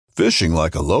Fishing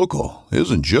like a local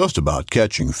isn't just about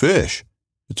catching fish.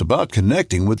 It's about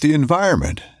connecting with the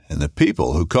environment and the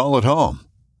people who call it home.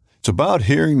 It's about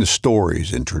hearing the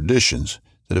stories and traditions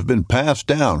that have been passed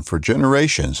down for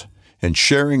generations and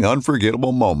sharing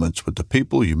unforgettable moments with the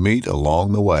people you meet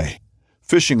along the way.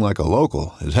 Fishing like a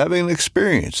local is having an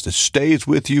experience that stays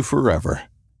with you forever.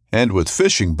 And with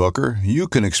Fishing Booker, you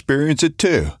can experience it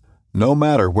too, no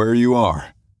matter where you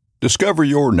are. Discover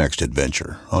your next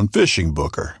adventure on Fishing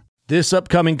Booker. This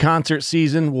upcoming concert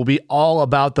season will be all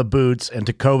about the boots, and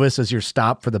Tecovas is your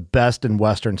stop for the best in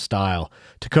Western style.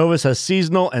 Tecovas has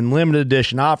seasonal and limited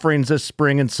edition offerings this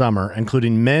spring and summer,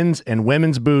 including men's and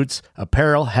women's boots,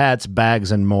 apparel, hats,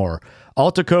 bags, and more.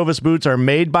 All Tecovas boots are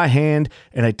made by hand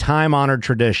in a time-honored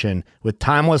tradition with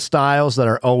timeless styles that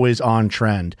are always on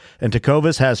trend. And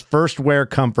Tecovas has first wear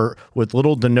comfort with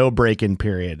little to no break-in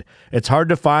period. It's hard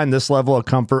to find this level of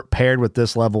comfort paired with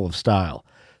this level of style.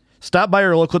 Stop by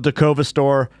your local Tecovas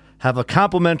store, have a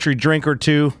complimentary drink or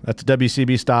two, that's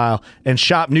WCB style, and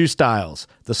shop new styles.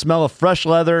 The smell of fresh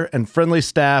leather and friendly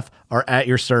staff are at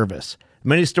your service.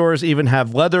 Many stores even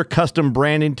have leather custom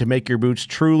branding to make your boots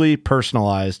truly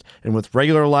personalized. And with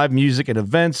regular live music and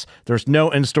events, there's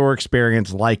no in-store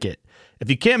experience like it.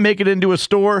 If you can't make it into a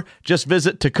store, just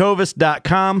visit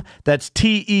tecovas.com. That's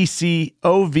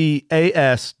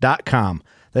TECOVAS.com.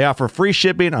 They offer free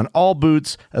shipping on all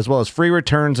boots, as well as free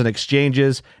returns and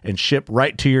exchanges, and ship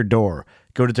right to your door.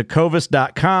 Go to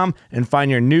tecovas.com and find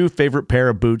your new favorite pair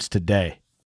of boots today.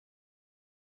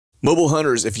 Mobile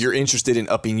hunters, if you're interested in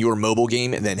upping your mobile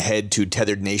game, then head to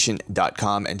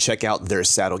tetherednation.com and check out their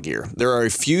saddle gear. There are a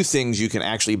few things you can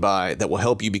actually buy that will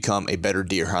help you become a better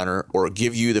deer hunter or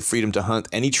give you the freedom to hunt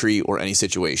any tree or any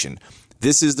situation.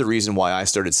 This is the reason why I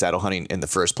started saddle hunting in the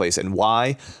first place and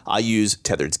why I use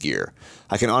Tethered's gear.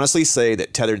 I can honestly say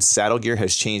that Tethered's saddle gear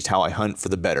has changed how I hunt for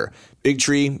the better. Big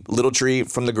tree, little tree,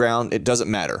 from the ground, it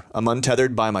doesn't matter. I'm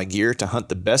untethered by my gear to hunt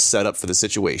the best setup for the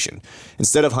situation,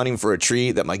 instead of hunting for a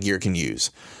tree that my gear can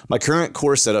use. My current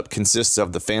core setup consists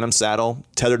of the Phantom saddle,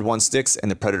 Tethered 1-Sticks,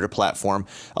 and the Predator platform,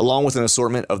 along with an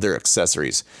assortment of their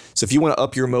accessories. So if you want to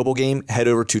up your mobile game, head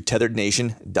over to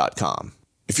tetherednation.com.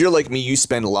 If you're like me, you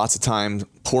spend lots of time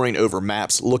poring over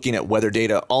maps, looking at weather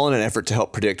data, all in an effort to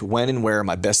help predict when and where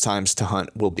my best times to hunt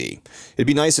will be. It'd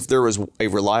be nice if there was a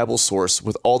reliable source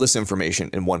with all this information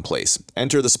in one place.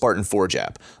 Enter the Spartan Forge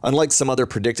app. Unlike some other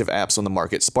predictive apps on the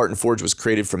market, Spartan Forge was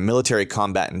created from military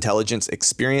combat intelligence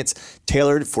experience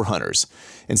tailored for hunters,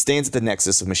 and stands at the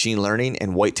nexus of machine learning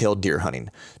and white-tailed deer hunting.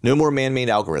 No more man-made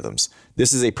algorithms.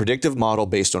 This is a predictive model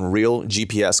based on real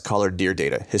GPS-collared deer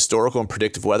data, historical and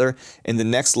predictive weather, and the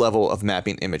next level of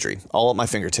mapping imagery, all at my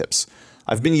fingertips.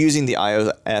 I've been using the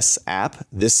iOS app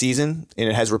this season, and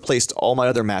it has replaced all my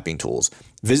other mapping tools.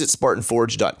 Visit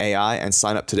SpartanForge.ai and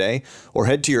sign up today, or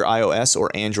head to your iOS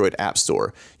or Android app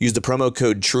store. Use the promo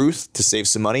code TRUTH to save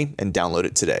some money and download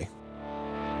it today.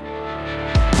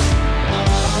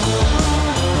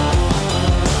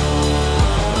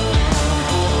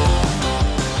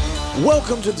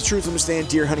 Welcome to the Truth from a Stand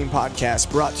Deer Hunting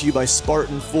Podcast, brought to you by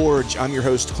Spartan Forge. I'm your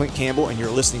host, Clint Campbell, and you're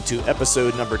listening to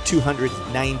episode number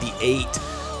 298.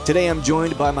 Today I'm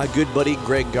joined by my good buddy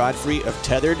Greg Godfrey of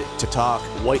Tethered to talk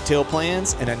whitetail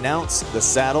plans and announce the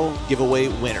saddle giveaway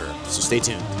winner. So stay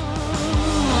tuned.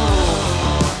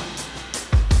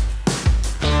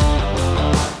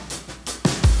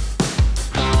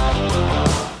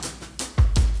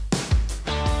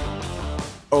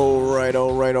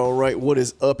 All right. What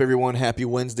is up, everyone? Happy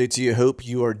Wednesday to you. Hope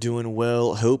you are doing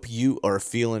well. Hope you are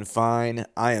feeling fine.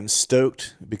 I am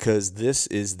stoked because this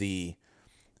is the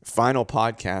final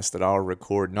podcast that I'll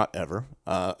record, not ever,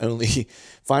 only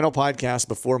final podcast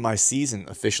before my season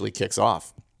officially kicks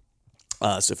off.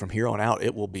 So from here on out,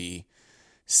 it will be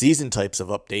season types of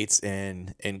updates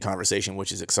and conversation,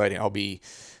 which is exciting. I'll be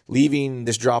leaving.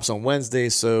 This drops on Wednesday,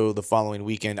 so the following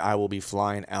weekend I will be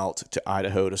flying out to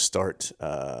Idaho to start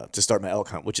my elk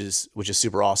hunt, which is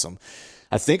super awesome.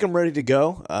 I think I'm ready to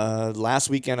go. Last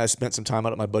weekend I spent some time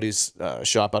out at my buddy's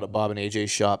shop, out at Bob and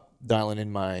AJ's shop, dialing in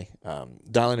my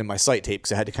sight tape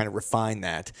because I had to kind of refine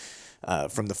that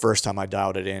from the first time I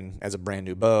dialed it in as a brand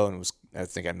new bow, and I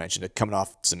think I mentioned it, coming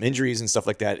off some injuries and stuff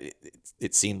like that.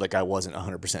 It seemed like I wasn't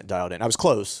 100% dialed in. I was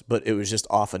close, but it was just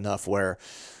off enough where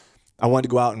I wanted to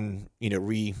go out and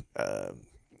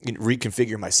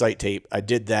reconfigure my sight tape. I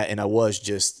did that, and I was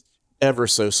just ever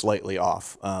so slightly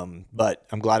off. But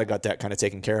I'm glad I got that kind of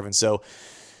taken care of. And so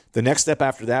the next step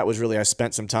after that was really I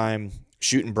spent some time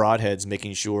shooting broadheads,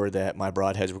 making sure that my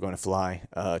broadheads were going to fly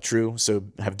true. So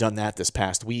have done that this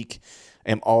past week.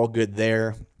 Am all good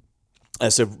there.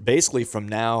 So basically from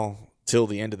now till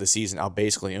the end of the season, I'll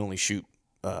basically only shoot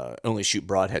only shoot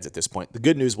broadheads at this point. The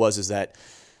good news is that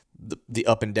the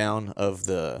up and down of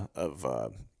the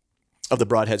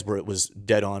broadheads where it was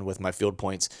dead on with my field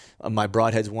points, my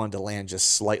broadheads wanted to land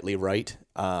just slightly right,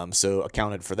 so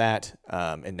accounted for that,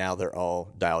 and now they're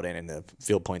all dialed in, and the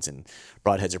field points and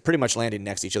broadheads are pretty much landing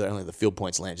next to each other. Only the field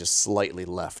points land just slightly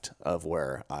left of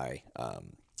where my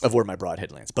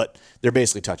broadhead lands, but they're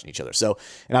basically touching each other. So,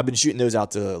 and I've been shooting those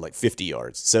out to like 50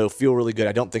 yards, so feel really good.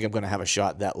 I don't think I'm going to have a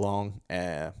shot that long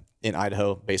in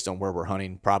Idaho based on where we're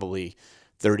hunting. Probably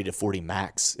 30 to 40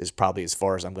 max is probably as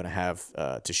far as I'm going to have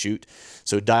to shoot.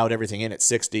 So dialed everything in at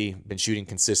 60, been shooting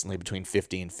consistently between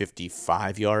 50 and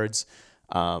 55 yards.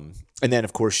 And then,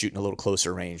 of course, shooting a little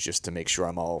closer range just to make sure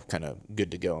I'm all kind of good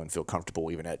to go and feel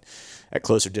comfortable even at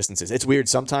closer distances. It's weird.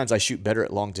 Sometimes I shoot better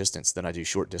at long distance than I do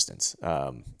short distance.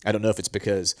 I don't know if it's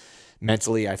because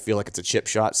mentally I feel like it's a chip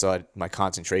shot, so my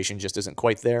concentration just isn't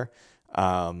quite there.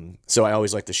 So I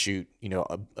always like to shoot,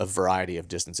 a variety of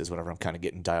distances whenever I'm kind of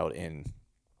getting dialed in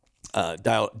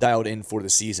for the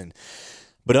season.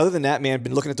 But other than that, man, I've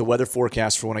been looking at the weather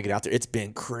forecast for when I get out there. It's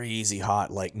been crazy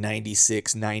hot, like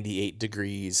 96, 98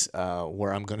 degrees,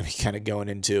 where I'm going to be kind of going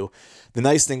into. The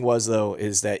nice thing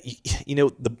is that,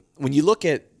 when you look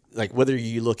at, like, whether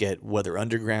you look at Weather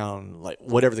Underground, like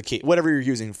whatever you're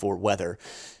using for weather,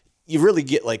 you really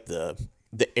get like the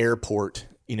airport,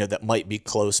 that might be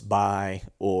close by,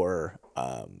 or,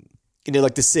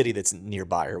 like the city that's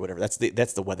nearby or whatever. That's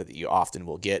the weather that you often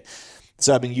will get.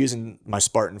 So I've been using my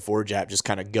Spartan Forge app, just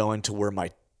kind of going to where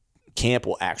my camp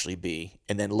will actually be,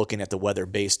 and then looking at the weather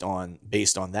based on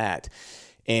that.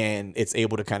 And it's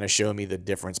able to kind of show me the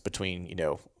difference between,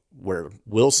 where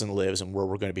Wilson lives and where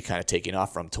we're going to be kind of taking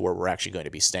off from to where we're actually going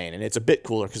to be staying. And it's a bit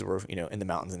cooler because we're, in the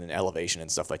mountains and in elevation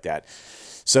and stuff like that.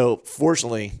 So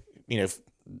fortunately,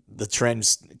 the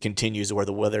trend continues where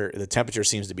the temperature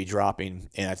seems to be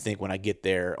dropping. And I think when I get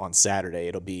there on Saturday,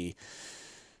 it'll be,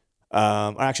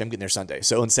 actually I'm getting there Sunday.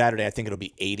 So on Saturday, I think it'll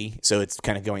be 80. So it's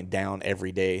kind of going down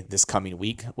every day this coming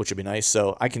week, which would be nice.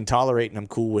 So I can tolerate, and I'm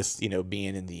cool with,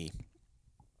 being in the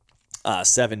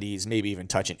 70s, maybe even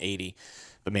touching 80.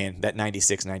 But man, that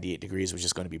 96, 98 degrees was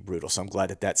just going to be brutal. So I'm glad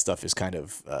that stuff is kind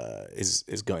of,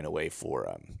 is going away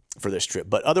for this trip.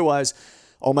 But otherwise,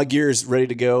 all my gear is ready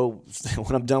to go.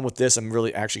 When I'm done with this, I'm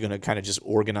really actually going to kind of just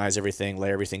organize everything,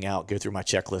 lay everything out, go through my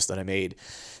checklist that I made,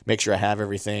 make sure I have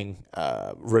everything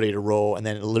ready to roll, and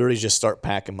then literally just start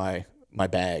packing my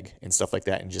bag and stuff like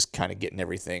that and just kind of getting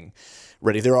everything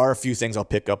ready. There are a few things I'll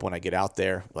pick up when I get out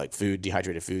there, like food,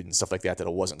 dehydrated food and stuff like that I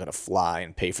wasn't going to fly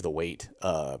and pay for the weight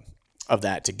of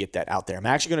that to get that out there. I'm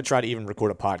actually going to try to even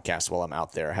record a podcast while I'm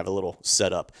out there. I have a little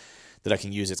setup that I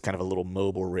can use. It's kind of a little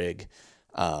mobile rig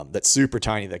that's super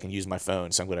tiny that I can use my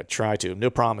phone. So I'm going to try to, no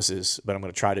promises, but I'm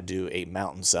going to try to do a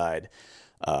mountainside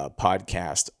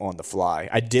podcast on the fly.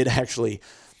 I did actually,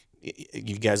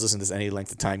 you guys listen to this any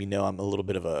length of time, I'm a little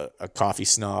bit of a coffee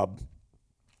snob.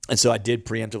 And so I did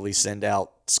preemptively send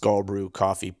out Skull Brew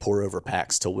coffee pour over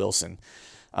packs to Wilson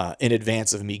in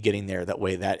advance of me getting there. That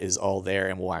way that is all there,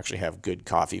 and we'll actually have good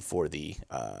coffee for the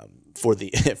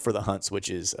hunts, which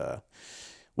is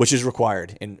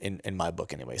required in my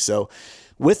book anyway. So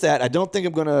with that, I don't think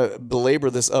I'm going to belabor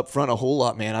this up front a whole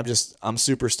lot, man. I'm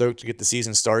super stoked to get the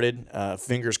season started.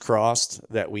 Fingers crossed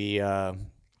that we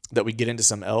get into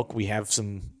some elk. We have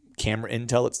some camera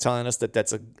intel that's telling us that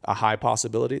that's a high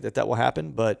possibility that will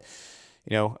happen. But,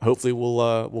 hopefully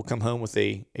we'll come home with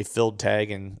a filled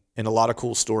tag and a lot of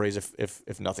cool stories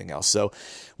if nothing else. So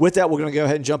with that, we're going to go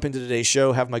ahead and jump into today's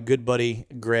show. Have my good buddy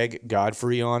Greg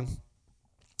Godfrey on.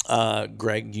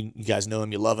 Greg, you guys know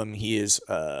him, you love him. He is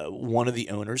one of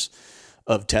the owners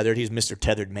of Tethered. He's Mr.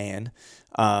 Tethered Man.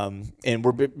 And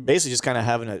we're basically just kind of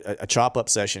having a chop up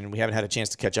session. We haven't had a chance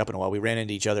to catch up in a while. We ran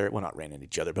into each other. Well, not ran into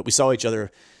each other, but we saw each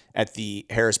other at the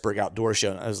Harrisburg Outdoor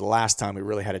Show. It was the last time we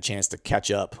really had a chance to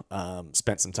catch up,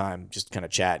 spent some time just kind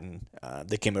of chatting.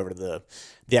 They came over to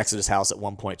the Exodus house at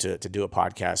one point to do a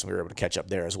podcast, and we were able to catch up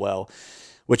there as well,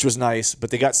 which was nice.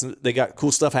 But they got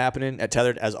cool stuff happening at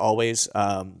Tethered as always.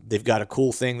 They've got a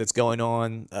cool thing that's going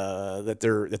on that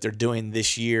they're doing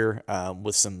this year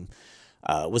with some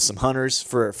hunters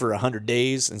for 100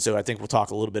 days. And so I think we'll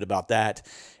talk a little bit about that.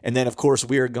 And then, of course,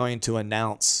 we are going to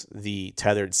announce the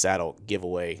Tethered Saddle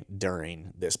giveaway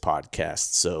during this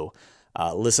podcast. So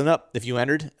listen up if you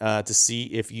entered to see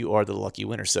if you are the lucky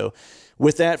winner. So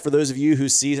with that, for those of you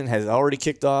whose season has already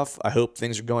kicked off, I hope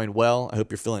things are going well. I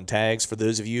hope you're filling tags. For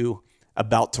those of you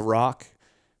about to rock,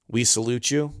 we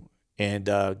salute you, and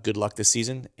good luck this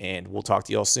season. And we'll talk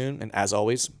to you all soon. And as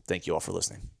always, thank you all for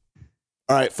listening.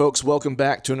 All right, folks, welcome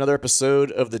back to another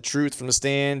episode of The Truth from the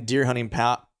Stand Deer Hunting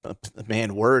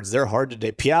Man, words, they're hard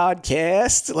today.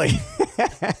 Podcast. Like,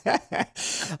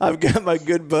 I've got my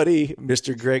good buddy,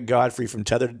 Mr. Greg Godfrey from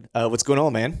Tethered. What's going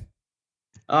on, man?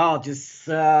 Oh, just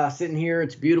sitting here.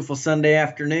 It's a beautiful Sunday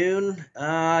afternoon.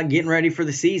 Getting ready for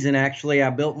the season. Actually, I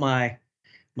built my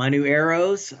new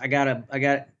arrows. I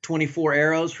got 24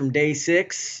 arrows from day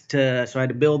 6 so I had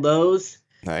to build those.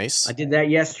 Nice. I did that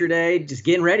yesterday. Just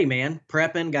getting ready, man.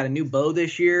 Prepping. Got a new bow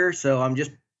this year, so I'm just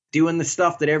doing the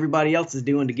stuff that everybody else is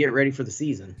doing to get ready for the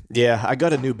season. Yeah, I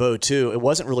got a new bow too. It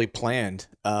wasn't really planned.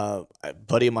 A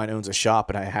buddy of mine owns a shop,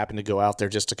 and I happened to go out there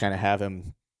just to kind of have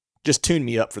him just tune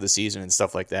me up for the season and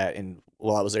stuff like that. And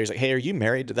while I was there, he's like, "Hey, are you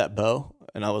married to that bow?"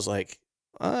 And I was like,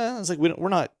 we're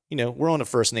not, we're on a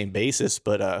first name basis,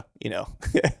 but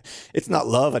it's not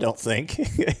love, I don't think."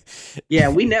 Yeah,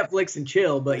 we Netflix and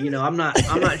chill, but I'm not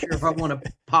sure if I want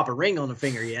to pop a ring on the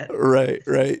finger yet.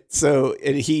 Right. So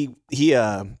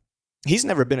he's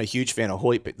never been a huge fan of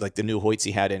Hoyt, but like the new Hoyts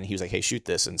he had in, he was like, "Hey, shoot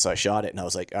this." And so I shot it, and I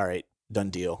was like, "All right,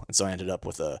 done deal." And so I ended up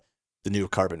with the new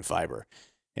carbon fiber.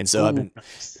 And so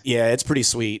Nice. Yeah, it's pretty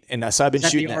sweet. And so I've been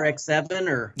shooting the RX-7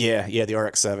 or? Yeah, the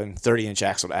RX-7, 30-inch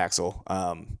axle to axle.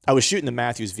 I was shooting the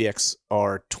Matthews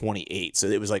VXR 28, so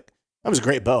it was like, that was a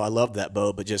great bow. I loved that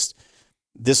bow, but just,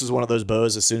 this was one of those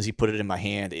bows, as soon as he put it in my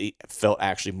hand, it felt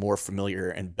actually more familiar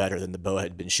and better than the bow I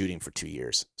had been shooting for 2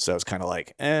 years. So I was kind of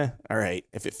like, all right,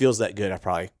 if it feels that good,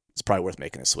 it's probably worth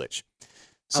making a switch.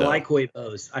 So, I like Hoyt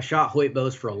bows. I shot Hoyt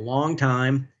bows for a long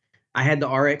time. I had the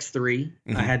RX-3,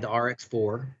 I had the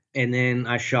RX-4, and then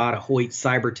I shot a Hoyt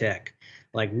Cybertech,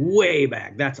 like way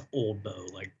back. That's an old bow.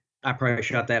 Like I probably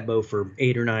shot that bow for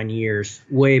 8 or 9 years,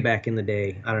 way back in the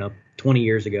day. I don't know, 20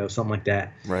 years ago, something like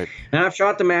that. Right. And I've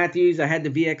shot the Matthews. I had the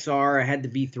VXR. I had the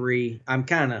V3. I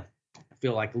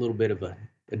feel like a little bit of a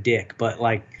dick, but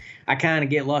like I kind of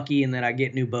get lucky in that I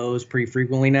get new bows pretty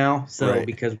frequently now. So Right.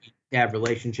 Because we have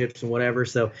relationships and whatever.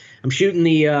 So I'm shooting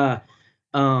the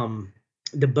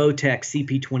Bowtech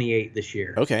CP28 this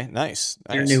year. Okay, nice.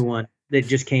 Their new one that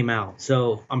just came out.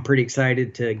 So I'm pretty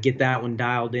excited to get that one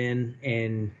dialed in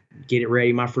and get it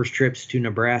ready. My first trip's to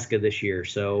Nebraska this year.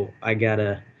 So I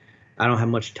don't have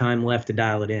much time left to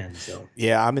dial it in. So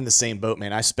yeah, I'm in the same boat,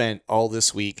 man. I spent all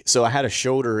this week. So I had a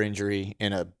shoulder injury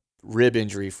and a rib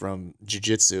injury from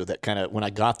jiu-jitsu that kind of, when I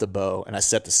got the bow and I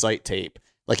set the sight tape,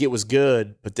 like it was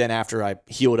good. But then after I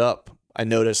healed up, I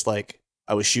noticed like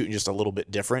I was shooting just a little bit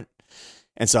different.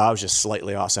 And so I was just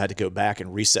slightly off. So I had to go back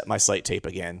and reset my sight tape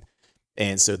again.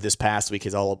 And so this past week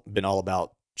has been all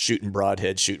about shooting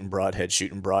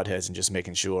broadheads, and just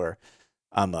making sure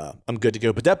I'm good to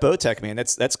go. But that Bowtech, man,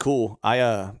 that's cool.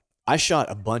 I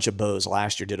shot a bunch of bows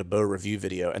last year, did a bow review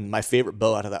video, and my favorite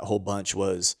bow out of that whole bunch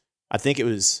was, I think it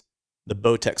was the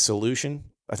Bowtech Solution.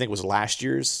 I think it was last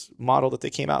year's model that they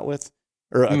came out with.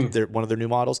 Or one of their new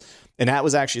models. And that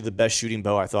was actually the best shooting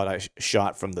bow I thought I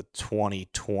shot from the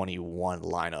 2021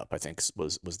 lineup, I think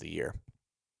was the year.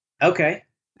 Okay.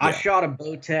 Yeah. I shot a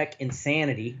Bowtech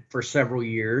Insanity for several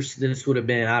years. This would have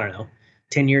been, I don't know,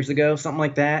 10 years ago, something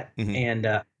like that. Mm-hmm.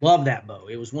 And love that bow.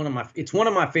 It's one of my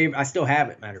favorite. I still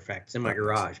have it, matter of fact. It's in my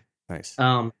garage. Nice.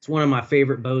 It's one of my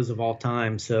favorite bows of all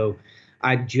time. So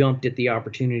I jumped at the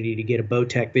opportunity to get a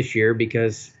Bowtech this year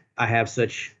because I have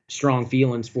such strong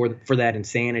feelings for that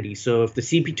Insanity. So if the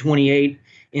CP28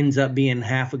 ends up being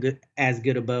as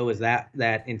good a bow as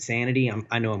that Insanity,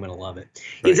 I know I'm going to love it.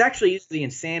 Right. It's actually either the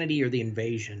Insanity or the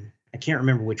Invasion. I can't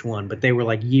remember which one, but they were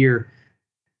like year.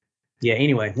 Yeah.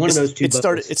 Anyway, of those two. It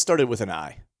started with an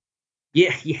I.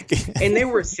 Yeah. And they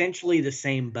were essentially the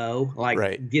same bow. Like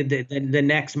right. the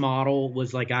next model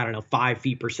was like, I don't know, 5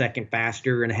 feet per second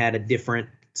faster and had a different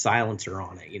silencer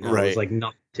on it. Right. It was like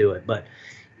nothing to it, but.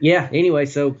 Yeah, anyway,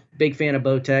 so big fan of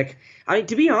Bowtech. I mean,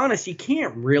 to be honest, you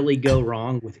can't really go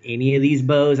wrong with any of these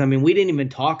bows. I mean, we didn't even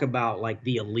talk about like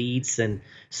the Elites and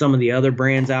some of the other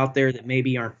brands out there that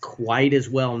maybe aren't quite as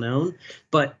well known.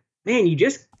 But, man, you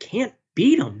just can't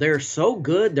beat them. They're so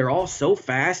good. They're all so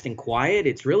fast and quiet.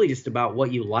 It's really just about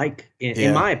what you like,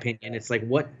 in my opinion. It's like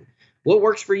what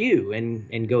works for you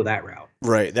and go that route.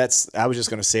 Right. I was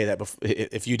just going to say that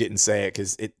if you didn't say it,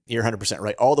 because you're 100%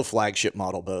 right. All the flagship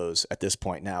model bows at this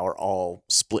point now are all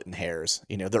splitting hairs.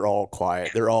 They're all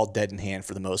quiet. They're all dead in hand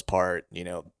for the most part,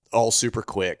 all super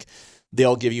quick. They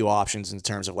all give you options in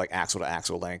terms of like axle to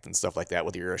axle length and stuff like that,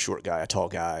 whether you're a short guy, a tall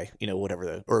guy,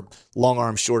 whatever, or long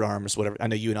arms, short arms, whatever. I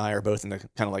know you and I are both in the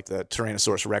kind of like the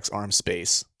Tyrannosaurus Rex arm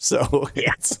space. So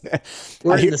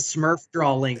we're in the Smurf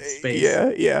draw length space.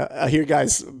 Yeah. I hear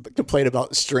guys complain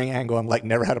about string angle. I'm like,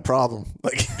 never had a problem.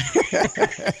 Like,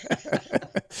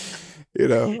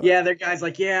 Yeah, they're guys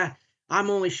like, I'm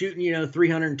only shooting,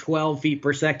 312 feet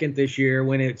per second this year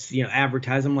when it's,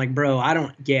 advertised. I'm like, bro, I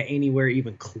don't get anywhere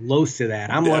even close to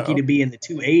that. I'm lucky to be in the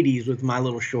 280s with my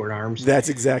little short arms. That's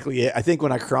exactly it. I think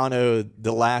when I chronoed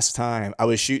the last time, I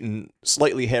was shooting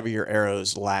slightly heavier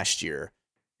arrows last year.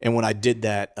 And when I did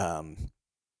that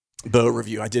bow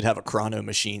review, I did have a chrono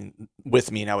machine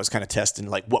with me, and I was kind of testing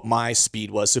like what my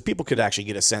speed was, so people could actually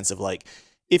get a sense of like,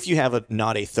 if you have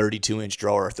not a 32-inch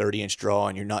draw or a 30-inch draw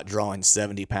and you're not drawing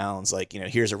 70 pounds, like,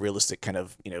 here's a realistic kind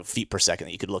of, feet per second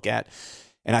that you could look at.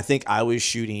 And I think I was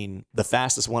shooting, the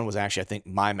fastest one was actually, I think,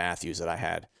 my Matthews that I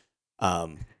had.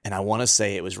 And I want to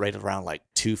say it was right around like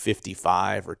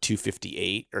 255 or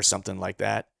 258 or something like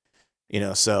that.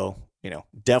 So,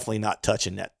 definitely not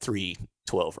touching that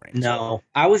 312 range. No,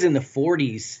 I was in the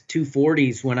 40s,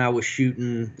 240s when I was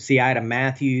shooting. See, I had a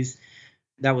Matthews.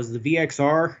 That was the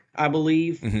VXR, I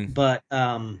believe, but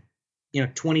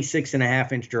 26 and a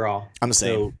half inch draw. I'm the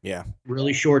same. So yeah.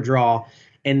 Really short draw.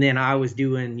 And then I was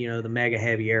doing, the mega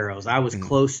heavy arrows. I was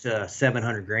close to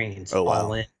 700 grains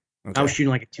all in. Okay. I was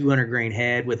shooting like a 200 grain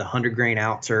head with a 100 grain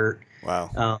outsert.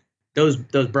 Wow. Those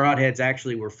broadheads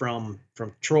actually were from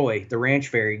Troy. The Ranch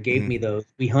Fairy gave me those.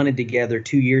 We hunted together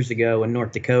 2 years ago in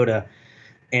North Dakota,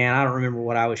 and I don't remember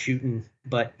what I was shooting.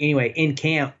 But anyway, in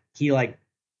camp, he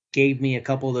gave me a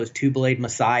couple of those 2-blade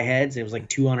Maasai heads. It was like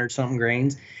 200 something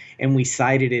grains, and we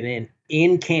sighted it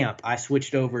in camp. I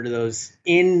switched over to those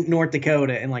in North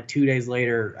Dakota, and like 2 days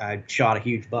later, I shot a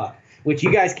huge buck, which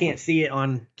you guys can't see it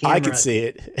on camera. I could see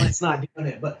it. It's not doing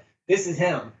it, but this is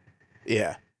him.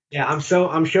 Yeah. Yeah,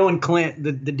 I'm showing Clint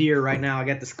the deer right now. I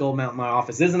got the skull mount in my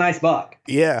office. This is a nice buck.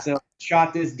 Yeah. So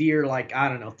shot this deer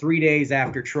 3 days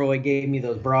after Troy gave me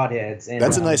those broadheads. And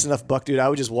that's a nice enough buck, dude. I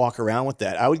would just walk around with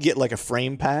that. I would get like a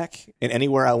frame pack, and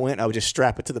anywhere I went, I would just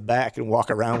strap it to the back and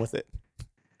walk around with it.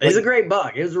 It's a great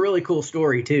buck. It was a really cool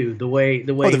story too. The way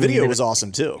the video was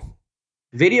awesome too.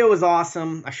 Video was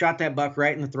awesome. I shot that buck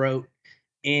right in the throat.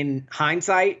 In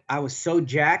hindsight, I was so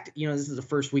jacked. This is the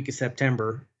first week of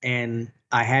September, and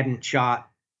I hadn't shot.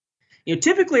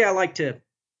 Typically I like to,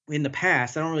 in the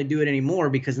past, I don't really do it anymore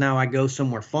because now I go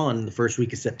somewhere fun the first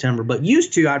week of September. But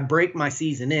used to, I'd break my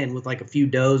season in with like a few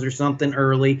does or something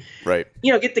early. Right.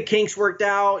 Get the kinks worked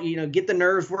out, get the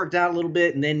nerves worked out a little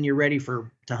bit, and then you're ready to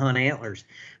hunt antlers.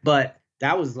 But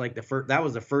that was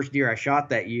the first deer I shot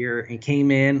that year and came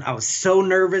in. I was so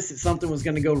nervous that something was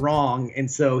going to go wrong.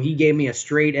 And so he gave me a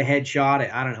straight ahead shot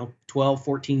at, 12,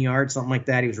 14 yards, something like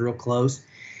that. He was real close.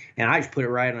 And I just put it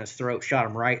right on his throat, shot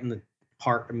him right in the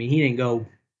heart. I mean, he didn't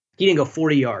go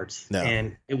 40 yards. No.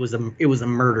 And it was a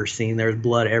murder scene. There was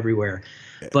blood everywhere.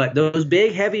 Yeah. But those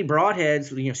big, heavy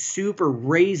broadheads, super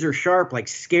razor sharp, like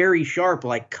scary sharp,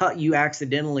 like cut you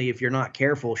accidentally if you're not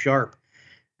careful sharp.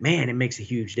 Man, it makes a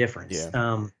huge difference.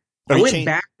 Yeah. I went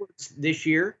backwards this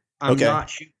year. I'm not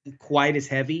shooting quite as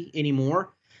heavy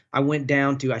anymore. I went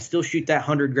down to, I still shoot that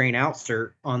 100 grain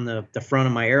outsert on the front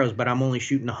of my arrows, but I'm only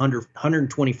shooting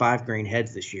 125 grain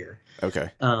heads this year.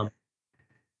 Okay. A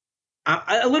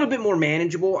little bit more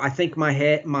manageable. I think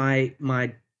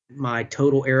my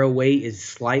total arrow weight is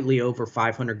slightly over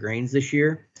 500 grains this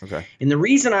year. Okay. And the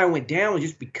reason I went down was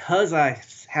just because I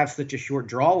have such a short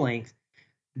draw length.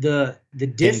 The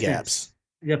distance,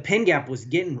 the pin gap was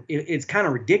it's kind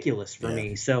of ridiculous for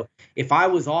me. So if I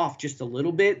was off just a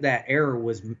little bit, that error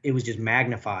was just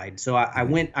magnified. So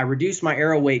I reduced my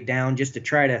arrow weight down just to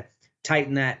try to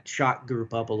tighten that shot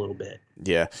group up a little bit.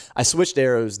 Yeah. I switched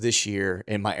arrows this year,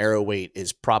 and my arrow weight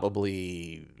is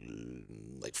probably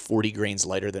like 40 grains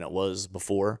lighter than it was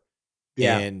before.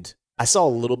 Yeah. And I saw a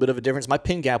little bit of a difference. My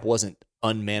pin gap wasn't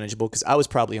unmanageable because I was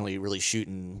probably only really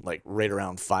shooting like right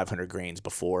around 500 grains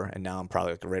before, and now I'm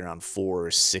probably like right around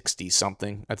 460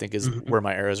 something, I think is where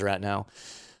my arrows are at now.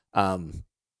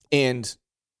 And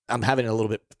I'm having a little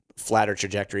bit flatter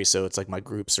trajectory, so it's like my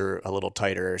groups are a little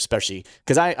tighter, especially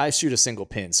because I shoot a single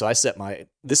pin. So I set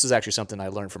this is actually something I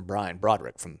learned from Brian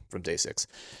Broderick from Day 6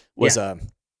 was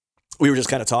we were just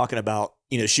kind of talking about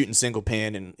shooting single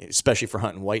pin, and especially for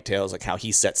hunting whitetails, like how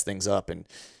he sets things up. And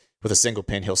with a single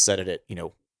pin, he'll set it at,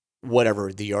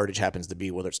 whatever the yardage happens to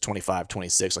be, whether it's 25,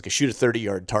 26, like shoot a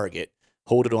 30-yard target,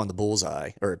 hold it on the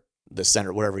bullseye or the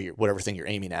center, whatever thing you're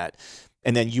aiming at.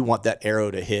 And then you want that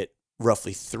arrow to hit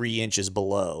roughly 3 inches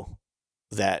below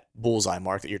that bullseye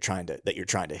mark that you're trying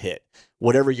to hit.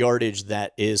 Whatever yardage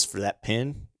that is for that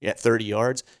pin at 30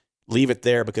 yards, leave it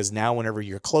there, because now whenever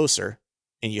you're closer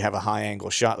and you have a high angle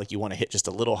shot, like you want to hit just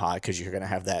a little high because you're going to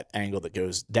have that angle that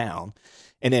goes down.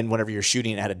 And then whenever you're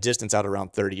shooting at a distance out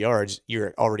around 30 yards,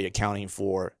 you're already accounting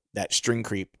for that string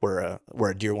creep where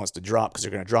a deer wants to drop, because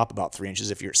they're going to drop about 3 inches.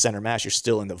 If you're center mass, you're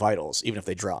still in the vitals, even if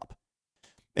they drop.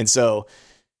 And so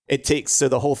So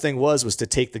the whole thing was to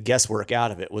take the guesswork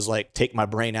out of it, was like take my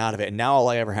brain out of it. And now all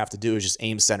I ever have to do is just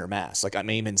aim center mass. Like I'm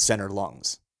aiming center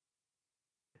lungs.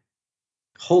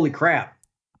 Holy crap.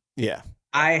 Yeah.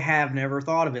 I have never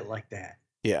thought of it like that.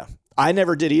 Yeah. I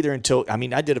never did either until, I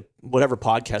did whatever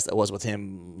podcast that was with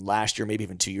him last year, maybe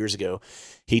even 2 years ago.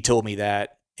 He told me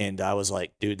that. And I was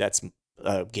like, dude, that's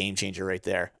a game changer right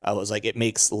there. I was like, it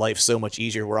makes life so much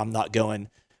easier where I'm not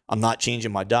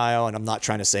changing my dial, and I'm not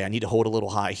trying to say I need to hold a little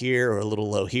high here or a little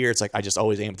low here. It's like, I just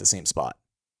always aim at the same spot.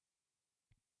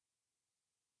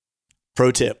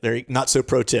 Pro tip. Not so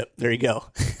pro tip. There you go.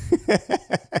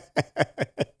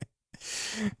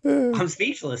 I'm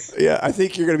speechless. Yeah, I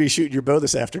think you're going to be shooting your bow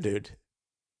this afternoon.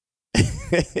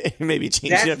 Maybe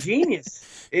change it up. That's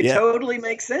genius. It totally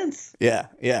makes sense. Yeah.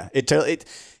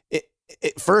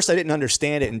 At first, I didn't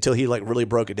understand it until he like really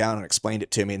broke it down and explained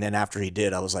it to me. And then after he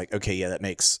did, I was like, okay, yeah, that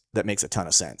makes a ton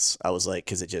of sense. I was like,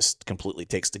 because it just completely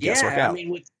takes the guesswork out.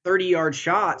 With 30-yard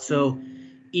shot, so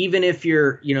even if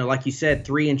you're, like you said,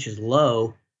 3 inches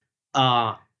low,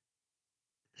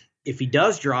 if he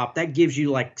does drop, that gives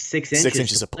you like 6 inches. 6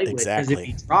 inches to play with, exactly. because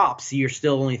if he drops, you're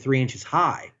still only 3 inches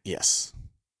high. Yes.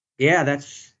 Yeah,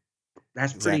 that's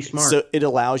pretty smart. So it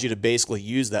allows you to basically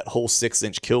use that whole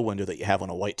 6-inch kill window that you have on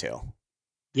a whitetail.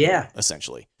 Yeah.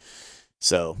 Essentially.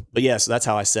 So, but yeah, so that's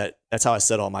how I set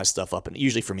all my stuff up. And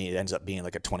usually for me, it ends up being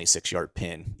like a 26-yard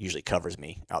pin usually covers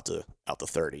me out to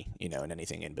 30, and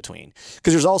anything in between.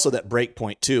 Because there's also that break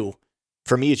point too.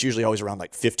 For me, it's usually always around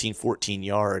like 15, 14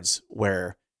 yards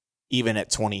where even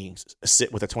at 20,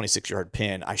 sit with a 26-yard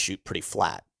pin, I shoot pretty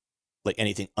flat. Like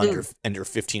anything under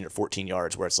 15 or 14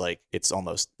 yards where it's like, it's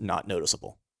almost not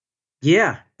noticeable.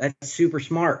 Yeah, that's super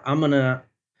smart.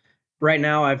 Right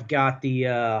now I've got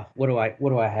the, what do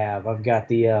I have? I've got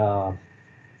the,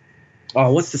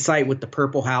 what's the site with the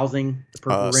purple housing? The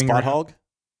purple ring. Spot Hog?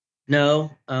 No.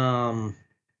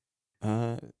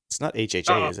 It's not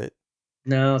HHA, is it?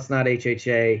 No, it's not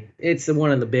HHA. It's one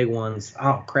of the big ones.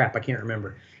 Oh crap, I can't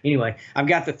remember. Anyway, I've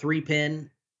got the 3-pin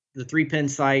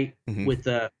sight with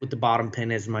the bottom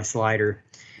pin as my slider.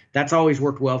 That's always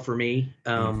worked well for me.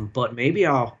 But maybe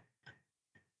I'll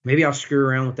screw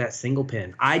around with that single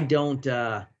pin. I don't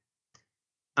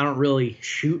really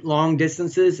shoot long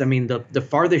distances. The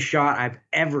farthest shot I've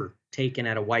ever taken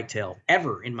at a whitetail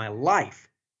ever in my life,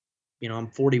 I'm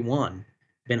 41,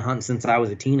 been hunting since I was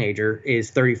a teenager,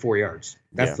 is 34 yards.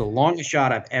 That's the longest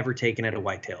shot I've ever taken at a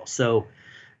whitetail. So,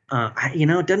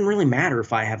 it doesn't really matter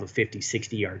if I have a 50,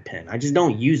 60 yard pin. I just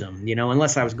don't use them,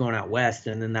 unless I was going out west,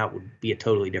 and then that would be a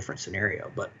totally different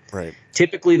scenario. But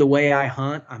typically the way I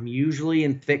hunt, I'm usually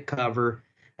in thick cover.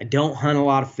 I don't hunt a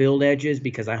lot of field edges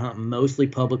because I hunt mostly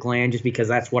public land just because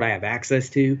that's what I have access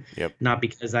to. Yep. Not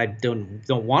because I don't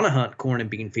want to hunt corn and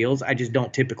bean fields. I just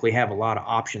don't typically have a lot of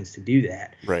options to do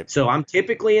that. Right. So I'm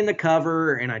typically in the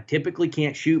cover, and I typically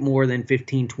can't shoot more than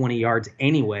 15, 20 yards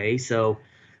anyway. So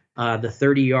the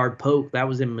 30-yard poke, that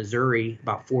was in Missouri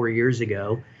about 4 years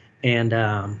ago. And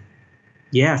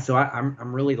so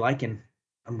I'm really liking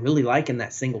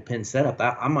that single pin setup.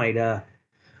 I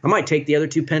might take the other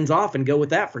 2 pins off and go with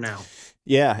that for now.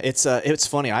 Yeah, it's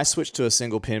funny. I switched to a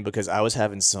single pin because I was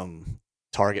having some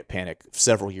target panic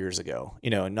several years ago. I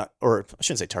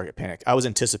shouldn't say target panic. I was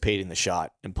anticipating the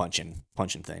shot and punching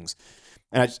things,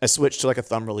 and I switched to like a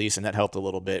thumb release, and that helped a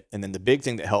little bit. And then the big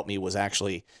thing that helped me was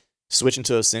actually switching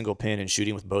to a single pin and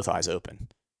shooting with both eyes open.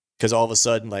 Because all of a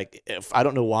sudden, like, if I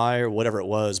don't know why or whatever it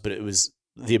was, but it was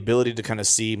the ability to kind of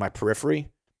see my periphery,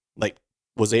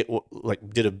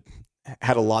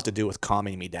 had a lot to do with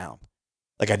calming me down.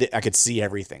 Like I could see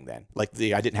everything then. Like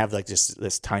I didn't have like just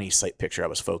this tiny sight picture I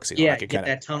was focusing on. Yeah, get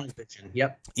that tunnel vision.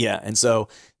 Yep. Yeah, and so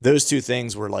those 2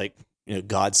 things were like,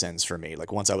 godsends for me.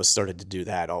 Like once I was started to do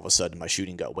that, all of a sudden my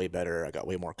shooting got way better. I got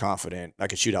way more confident. I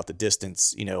could shoot out the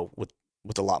distance,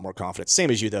 with a lot more confidence.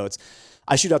 Same as you though.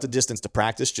 I shoot out the distance to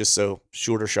practice just so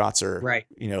shorter shots are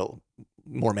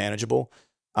more manageable.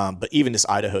 But even this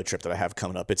Idaho trip that I have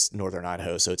coming up, it's northern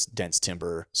Idaho, so it's dense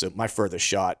timber. So my furthest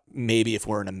shot, maybe if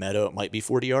we're in a meadow, it might be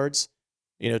 40 yards,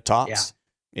 tops.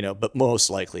 But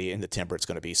most likely in the timber, it's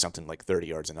going to be something like 30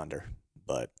 yards and under.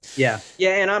 But yeah,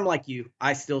 and I'm like you.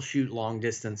 I still shoot long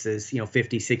distances,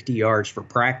 50, 60 yards for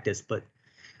practice, but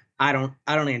I don't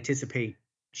anticipate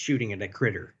shooting at a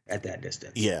critter at that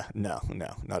distance. Yeah, no,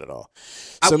 not at all.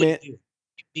 So me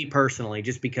personally,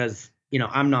 just because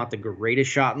I'm not the greatest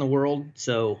shot in the world,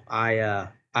 so I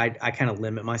kind of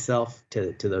limit myself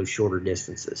to those shorter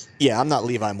distances. Yeah, I'm not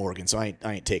Levi Morgan, so I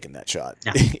ain't taking that shot.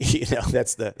 No.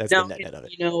 That's the net of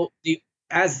it.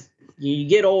 As you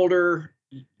get older,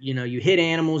 you hit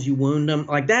animals, you wound them.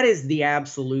 Like that is the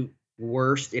absolute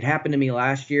worst. It happened to me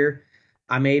last year.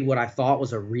 I made what I thought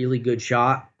was a really good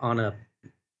shot on a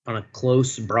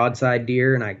close broadside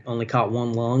deer, and I only caught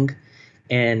one lung.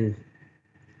 And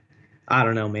I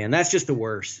don't know, man, that's just the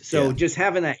worst. So Yeah. just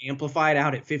having that amplified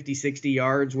out at 50, 60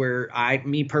 yards where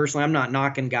me personally, I'm not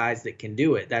knocking guys that can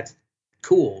do it. That's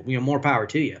cool. More power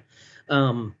to you.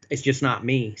 It's just not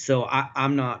me. So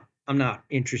I'm not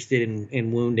interested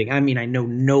in wounding. I mean, I know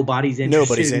nobody's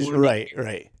interested in wounding,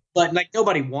 right. but like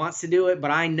nobody wants to do it.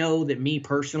 But I know that me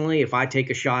personally, if I take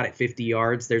a shot at 50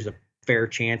 yards, there's a fair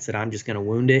chance that I'm just going to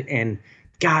wound it. And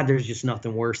God, there's just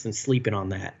nothing worse than sleeping on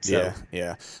that. So,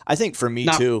 Yeah. I think for me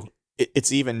Not- too,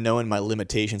 it's even knowing my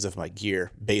limitations of my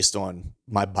gear based on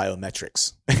my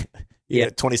biometrics. Yeah.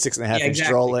 26 and a half Yeah, inch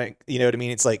exactly. draw length. You know what I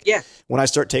mean? It's like, Yeah. when I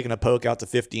start taking a poke out to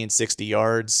 50 and 60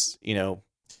 yards,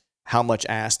 how much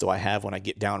ass do I have when I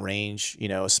get down range?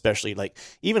 Especially like,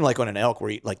 even like on an elk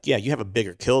where you have a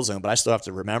bigger kill zone, but I still have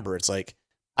to remember, it's like,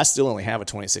 I still only have a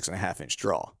 26 and a half inch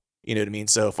draw. You know what I mean?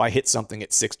 So if I hit something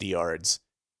at 60 yards,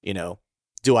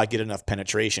 do I get enough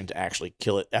penetration to actually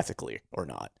kill it ethically or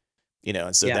not?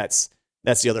 And so that's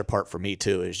the other part for me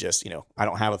too, is just, I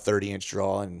don't have a 30-inch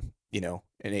draw and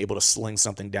able to sling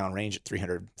something down range at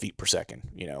 300 feet per second,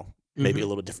 maybe a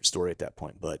little different story at that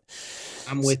point, but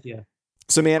I'm with you.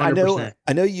 So man, 100%.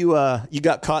 I know you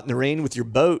got caught in the rain with your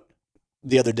boat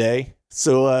the other day.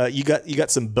 So you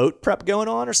got some boat prep going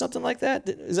on or something like that?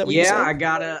 Is that what you said? I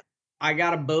got a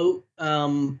boat.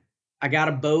 I got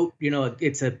a boat,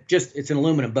 it's an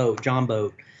aluminum boat, John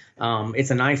boat.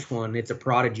 It's a nice one. It's a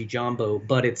Prodigy John boat,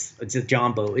 but it's a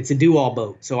John boat. It's a do-all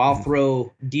boat. So I'll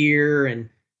throw deer and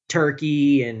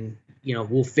turkey and,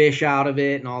 we'll fish out of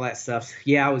it and all that stuff.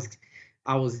 Yeah, I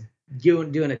was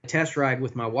doing a test ride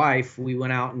with my wife. We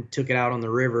went out and took it out on the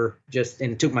river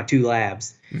and took my 2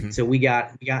 labs. Mm-hmm. So we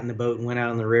got in the boat and went out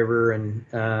on the river and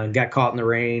got caught in the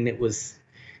rain. It was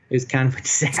kind of a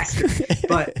disaster,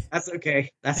 but that's okay.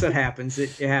 That's what happens.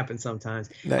 It happens sometimes.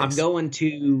 Nice. I'm going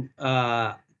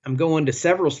to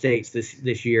several states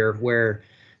this year where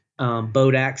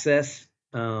boat access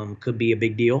could be a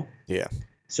big deal. Yeah.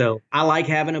 So I like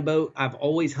having a boat. I've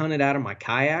always hunted out of my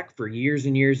kayak for years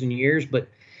and years and years, but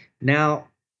now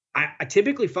I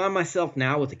typically find myself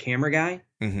now with a camera guy,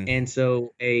 and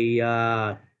so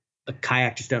a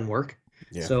kayak just doesn't work.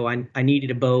 Yeah. So I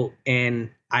needed a boat, and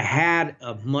I had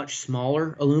a much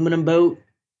smaller aluminum boat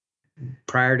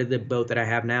prior to the boat that I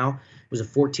have now. It was a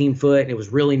 14-foot, and it was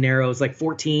really narrow. It was like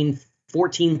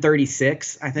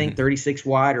 1436, I think, 36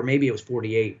 wide, or maybe it was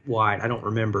 48 wide. I don't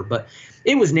remember, but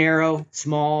it was narrow,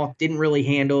 small, didn't really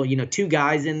handle, 2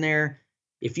 guys in there.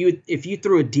 If you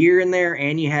threw a deer in there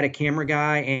and you had a camera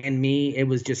guy and me, it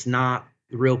was just not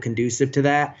real conducive to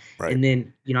that. Right. And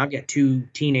then, I've got 2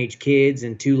 teenage kids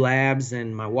and 2 labs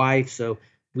and my wife, so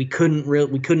we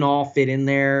couldn't all fit in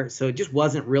there. So it just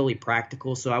wasn't really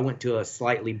practical. So I went to a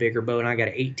slightly bigger boat, and I got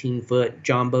an 18-foot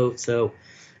John boat. So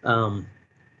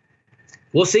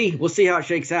we'll see how it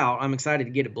shakes out. I'm excited to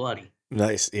get it bloody.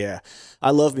 Nice. Yeah. I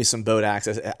love me some boat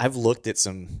access. I've looked at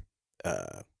some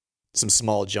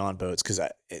small John boats, because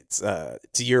it's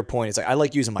to your point, it's like I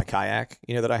like using my kayak,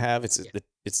 that I have. It's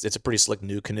a pretty slick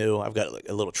new canoe. I've got like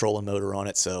a little trolling motor on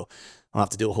it, so I don't have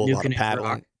to do a whole lot of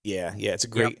paddling. Yeah, it's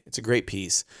a great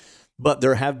piece. But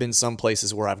there have been some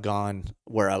places where I've gone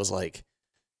where I was like,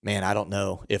 man, I don't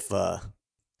know if the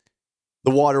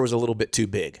water was a little bit too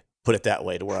big, put it that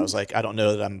way, to where I was like, I don't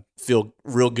know that I'm feel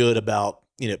real good about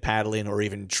paddling or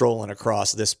even trolling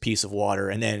across this piece of water.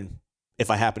 And then if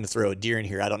I happen to throw a deer in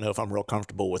here, I don't know if I'm real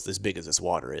comfortable with as big as this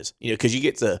water is, because you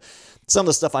get to some of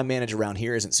the stuff I manage around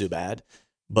here isn't so bad,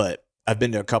 but I've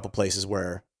been to a couple places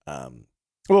where,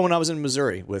 when I was in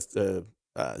Missouri with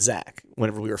Zach,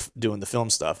 whenever we were doing the film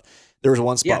stuff, there was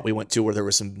one spot we went to where there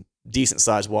was some decent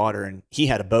sized water, and he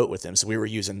had a boat with him, so we were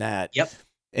using that. Yep.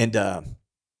 And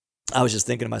I was just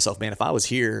thinking to myself, man, if I was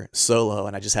here solo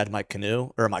and I just had my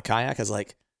canoe or my kayak, I was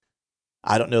like,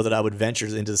 I don't know that I would venture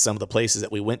into some of the places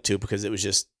that we went to, because it was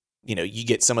just, you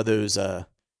get some of those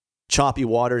choppy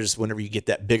waters whenever you get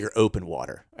that bigger open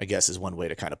water, I guess is one way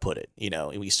to kind of put it.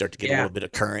 And you start to get a little bit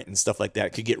of current and stuff like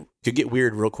that. It could get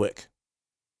weird real quick.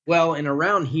 Well, and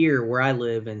around here where I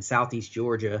live in Southeast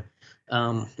Georgia,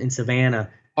 in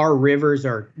Savannah, our rivers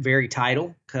are very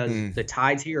tidal, because the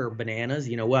tides here are bananas.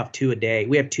 We'll have 2 a day.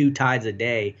 We have 2 tides a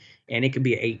day, and it could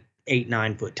be an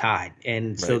 8-9 foot tide.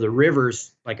 And so the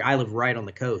rivers, like I live right on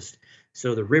the coast,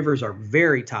 so the rivers are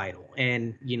very tidal.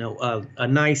 And, a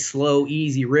nice, slow,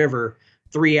 easy river,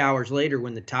 3 hours later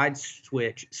when the tide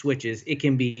switches, it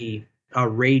can be a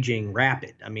raging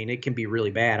rapid. I mean, it can be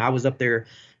really bad. I was up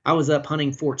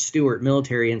hunting Fort Stewart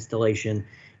military installation,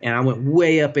 and I went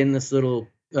way up in this little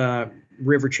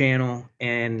river channel,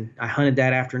 and I hunted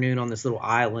that afternoon on this little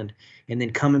island, and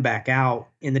then coming back out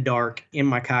in the dark in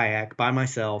my kayak by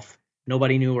myself.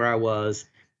 Nobody knew where I was.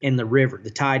 And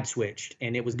the tide switched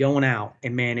and it was going out,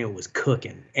 and man, it was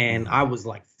cooking. And I was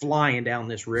like flying down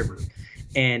this river,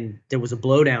 and there was a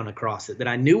blowdown across it that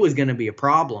I knew was going to be a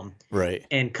problem. Right.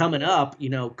 And coming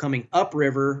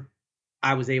upriver,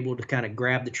 I was able to kind of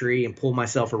grab the tree and pull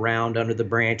myself around under the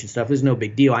branch and stuff. It was no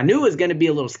big deal. I knew it was going to be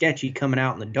a little sketchy coming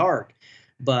out in the dark,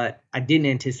 but I didn't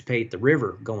anticipate the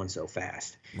river going so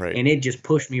fast. Right. And it just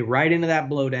pushed me right into that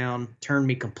blowdown, turned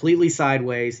me completely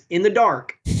sideways in the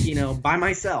dark, by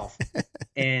myself.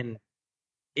 And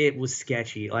it was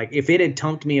sketchy. Like, if it had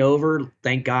tunked me over,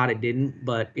 thank God it didn't,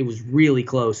 but it was really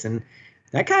close. And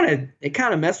that kind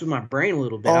of messed with my brain a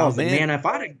little bit. I was like, man,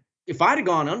 if I'd have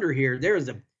gone under here, there is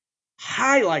a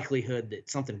high likelihood that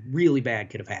something really bad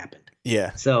could have happened.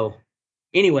 Yeah. So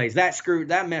anyways,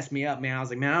 that messed me up, man. I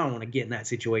was like, man, I don't want to get in that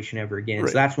situation ever again.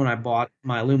 Right. So that's when I bought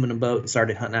my aluminum boat and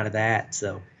started hunting out of that.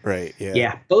 So right. Yeah.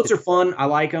 Yeah. Boats are fun. I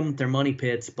like them. They're money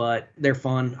pits, but they're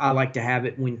fun. I like to have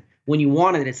it when you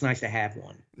want it. It's nice to have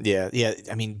one. Yeah. Yeah.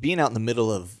 I mean, being out in the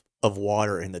middle of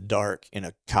water in the dark in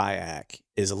a kayak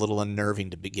is a little unnerving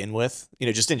to begin with,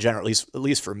 just in general, at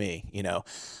least for me.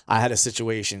 I had a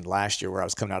situation last year where I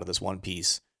was coming out of this one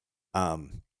piece,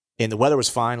 and the weather was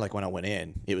fine. Like, when I went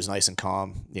in, it was nice and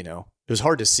calm. It was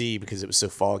hard to see because it was so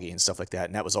foggy and stuff like that.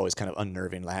 And that was always kind of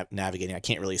unnerving navigating. I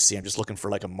can't really see. I'm just looking for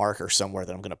like a marker somewhere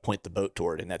that I'm going to point the boat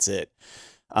toward, and that's it.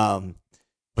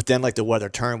 But then like the weather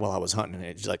turned while I was hunting, and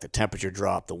it just, like, the temperature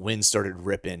dropped, the wind started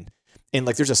ripping. And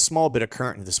like, there's a small bit of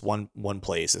current in this one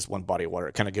place, this one body of water.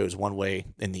 It kind of goes one way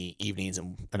in the evenings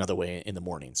and another way in the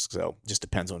mornings. So it just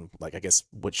depends on, like, I guess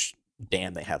which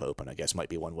dam they have open, I guess might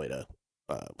be one way to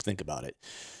think about it.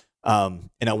 And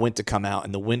I went to come out,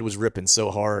 and the wind was ripping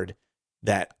so hard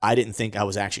that I didn't think I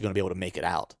was actually going to be able to make it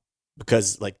out,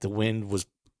 because like the wind was,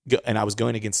 and I was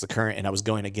going against the current, and I was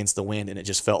going against the wind, and it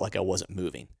just felt like I wasn't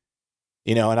moving,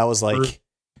 and I was like,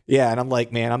 yeah. And I'm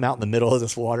like, man, I'm out in the middle of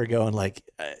this water going, like,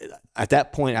 at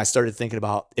that point I started thinking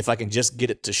about, if I can just get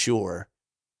it to shore,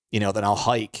 then I'll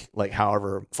hike, like,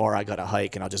 however far I got to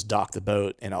hike, and I'll just dock the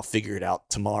boat and I'll figure it out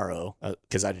tomorrow.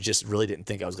 Cause I just really didn't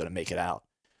think I was going to make it out.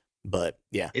 But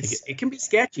yeah, it can be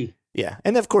sketchy. Yeah.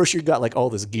 And of course you've got like all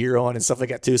this gear on and stuff like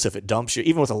that too. So if it dumps you,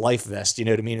 even with a life vest, you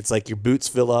know what I mean? It's like your boots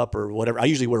fill up or whatever. I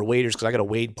usually wear waders because I got to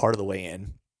wade part of the way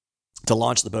in to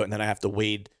launch the boat. And then I have to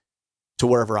wade to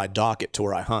wherever I dock it to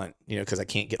where I hunt, because I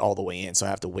can't get all the way in. So I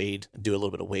have to wade, do a little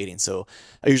bit of wading. So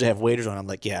I usually have waders on. I'm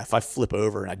like, yeah, if I flip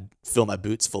over and I fill my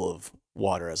boots full of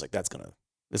water, I was like, that's going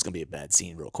to be a bad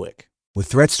scene real quick. With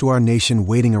threats to our nation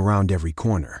waiting around every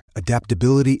corner,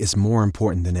 adaptability is more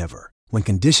important than ever. When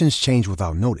conditions change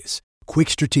without notice, quick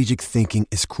strategic thinking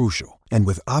is crucial. And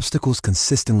with obstacles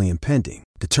consistently impending,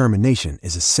 determination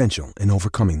is essential in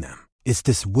overcoming them. It's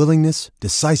this willingness,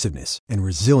 decisiveness, and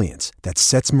resilience that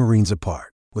sets Marines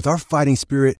apart. With our fighting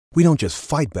spirit, we don't just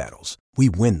fight battles, we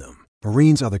win them.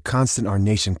 Marines are the constant our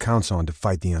nation counts on to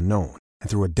fight the unknown. And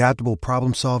through adaptable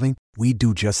problem solving, we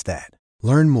do just that.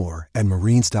 Learn more at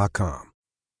marines.com.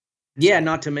 Yeah,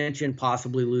 not to mention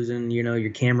possibly losing, your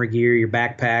camera gear, your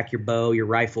backpack, your bow, your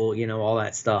rifle, all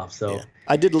that stuff. So yeah.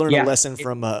 I did learn a lesson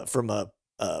from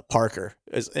Parker.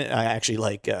 I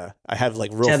actually I have like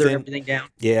real tether thin, everything down.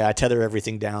 Yeah, I tether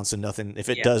everything down so nothing. If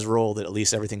it does roll, that at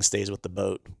least everything stays with the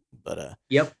boat. But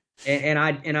yep. And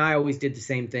I always did the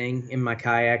same thing in my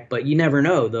kayak, but you never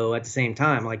know though. At the same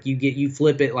time, like you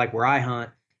flip it, like where I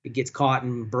hunt, it gets caught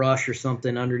in brush or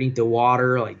something underneath the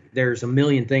water. Like there's a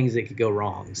million things that could go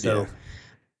wrong. So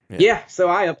so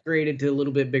I upgraded to a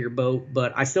little bit bigger boat,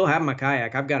 but I still have my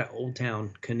kayak. I've got an Old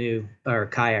Town canoe or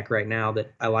kayak right now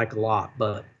that I like a lot,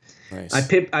 but nice.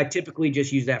 I typically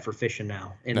just use that for fishing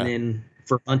now. And then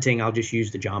for hunting, I'll just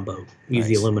use the John boat, use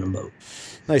the aluminum boat.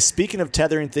 Nice. Speaking of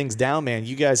tethering things down, man,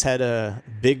 you guys had a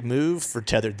big move for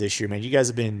tethered this year, man. You guys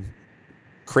have been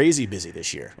crazy busy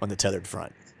this year on the tethered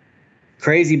front.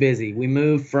 Crazy busy.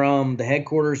 The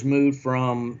headquarters moved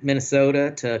from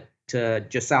Minnesota to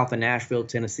just south of Nashville,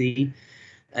 Tennessee.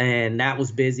 And that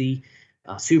was busy,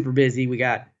 super busy. We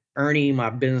got Ernie,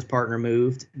 my business partner,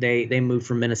 moved. They moved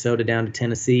from Minnesota down to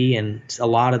Tennessee, and a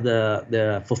lot of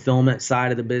the fulfillment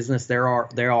side of the business, they're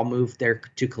all moved there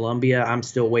to Columbia. I'm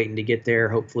still waiting to get there.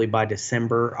 Hopefully by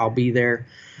December I'll be there.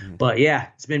 Mm-hmm. But yeah,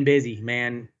 it's been busy,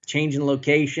 man. Changing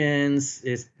locations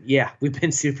we've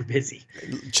been super busy.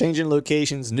 Changing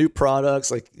locations, new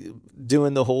products, like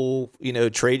doing the whole,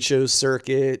 trade show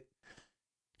circuit,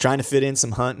 trying to fit in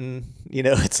some hunting,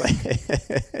 it's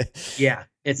like, yeah,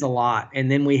 it's a lot. And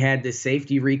then we had this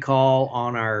safety recall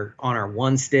on our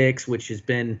one sticks, which has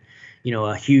been,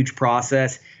 a huge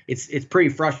process. It's pretty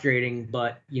frustrating,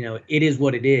 but it is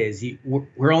what it is.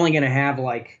 We're only going to have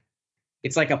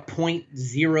it's like a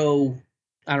 0.0.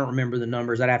 I don't remember the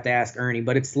numbers. I'd have to ask Ernie,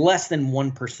 but it's less than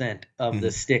 1% of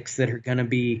the sticks that are going to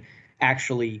be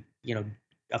actually,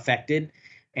 affected.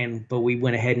 But we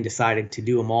went ahead and decided to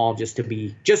do them all just to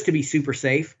be super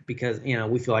safe, because,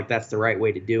 we feel like that's the right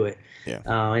way to do it.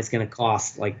 Yeah. It's going to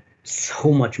cost like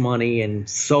so much money and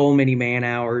so many man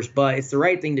hours, but it's the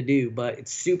right thing to do. But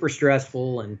it's super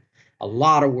stressful and a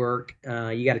lot of work.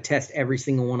 You got to test every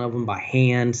single one of them by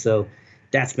hand. So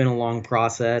that's been a long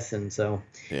process. And so,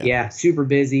 super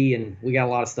busy, and we got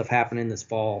a lot of stuff happening this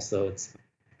fall. So it's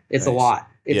Nice. a lot.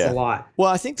 It's a lot. Well,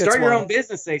 I think that's start your own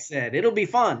business. They said it'll be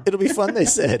fun. It'll be fun. They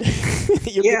said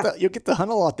you'll get to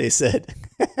hunt a lot. They said.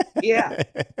 Yeah,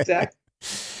 exactly.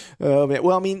 Oh man.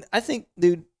 Well, I mean, I think,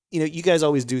 dude, you guys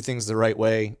always do things the right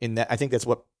way. In that, I think that's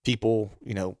what people,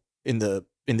 in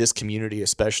this community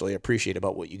especially appreciate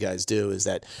about what you guys do, is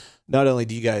that not only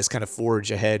do you guys kind of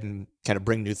forge ahead and kind of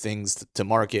bring new things to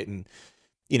market and,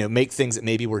 make things that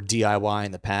maybe were DIY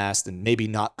in the past and maybe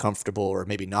not comfortable or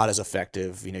maybe not as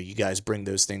effective. You guys bring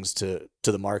those things to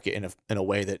the market in a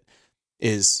way that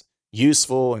is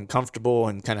useful and comfortable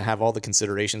and kind of have all the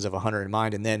considerations of a hunter in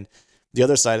mind. And then the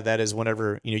other side of that is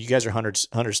whenever, you guys are hunters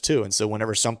too. And so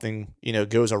whenever something,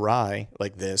 goes awry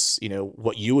like this,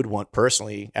 what you would want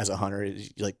personally as a hunter is,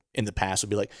 like in the past, would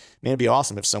be like, man, it'd be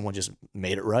awesome if someone just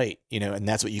made it right, and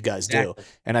that's what you guys do.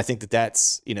 And I think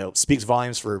that's, speaks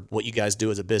volumes for what you guys do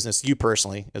as a business, you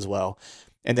personally as well.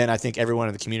 And then I think everyone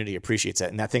in the community appreciates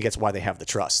that. And I think that's why they have the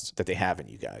trust that they have in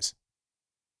you guys.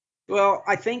 Well,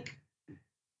 I think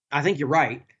you're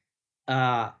right.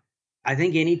 I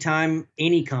think anytime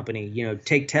any company,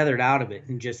 take Tethered out of it,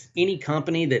 and just any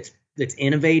company that's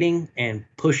innovating and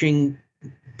pushing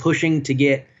to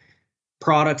get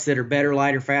products that are better,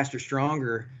 lighter, faster,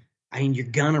 stronger, I mean, you're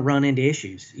gonna run into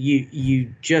issues.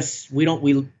 It's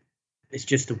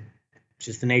just the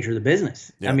nature of the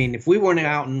business. Yeah. I mean, if we went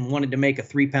out and wanted to make a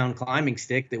 3-pound climbing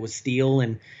stick that was steel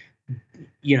and,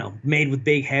 made with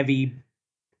big, heavy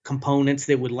components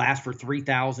that would last for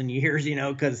 3,000 years,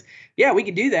 because we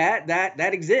could do that.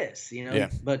 That exists,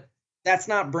 but that's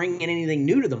not bringing anything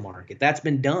new to the market. That's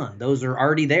been done. Those are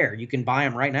already there. You can buy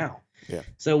them right now. Yeah.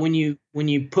 So when you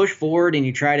push forward and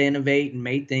you try to innovate and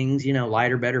make things,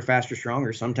 lighter, better, faster,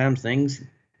 stronger, sometimes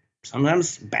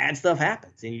bad stuff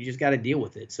happens and you just got to deal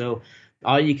with it. So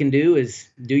all you can do is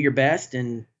do your best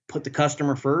and put the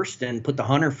customer first and put the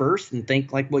hunter first and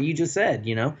think like what you just said,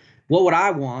 what would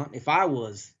I want if I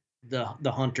was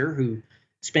the hunter who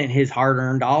spent his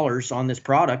hard-earned dollars on this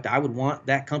product? I would want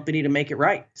that company to make it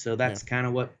right. So that's kind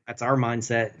of that's our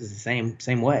mindset, is the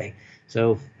same way.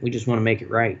 So we just want to make it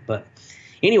right. But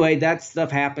anyway, that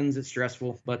stuff happens. It's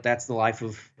stressful, but that's the life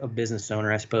of a business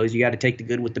owner, I suppose. You got to take the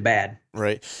good with the bad.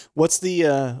 Right. What's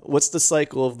the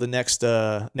cycle of the next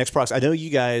products? I know you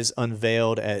guys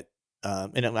unveiled at,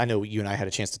 and I know you and I had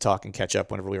a chance to talk and catch up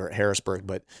whenever we were at Harrisburg,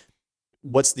 but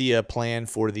what's the plan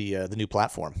for the new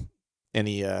platform?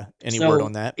 Any word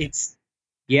on that? It's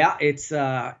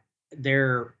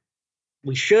there.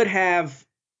 We should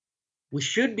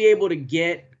be able to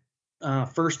get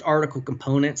first article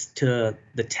components to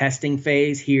the testing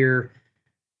phase here.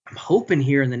 I'm hoping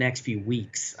here in the next few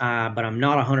weeks, but I'm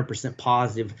not 100%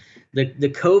 positive. The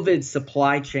COVID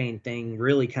supply chain thing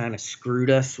really kind of screwed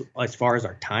us as far as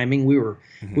our timing. We were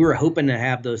hoping to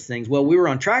have those things. Well, we were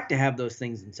on track to have those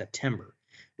things in September,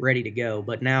 ready to go.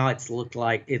 But now it's looking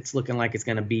like it's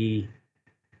going to be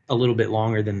a little bit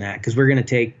longer than that, because we're going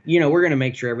to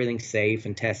make sure everything's safe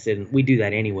and tested. And we do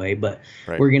that anyway, but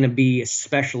we're going to be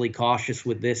especially cautious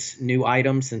with this new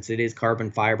item since it is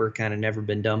carbon fiber, kind of never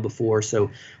been done before.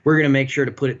 So we're going to make sure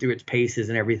to put it through its paces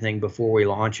and everything before we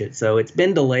launch it. So it's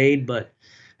been delayed, but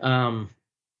it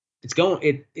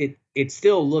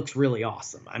still looks really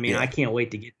awesome. I mean, I can't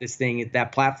wait to get this thing.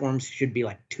 That platform should be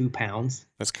like 2 pounds.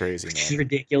 That's crazy, man. Which is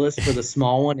ridiculous for the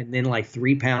small one, and then like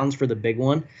 3 pounds for the big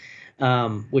one.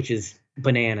 Which is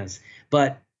bananas.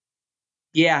 But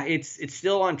yeah, it's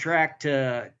still on track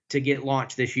to get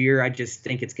launched this year. I just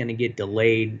think it's going to get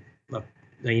delayed,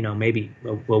 maybe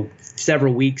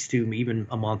several weeks to even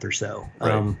a month or so.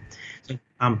 Right. So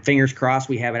fingers crossed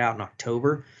we have it out in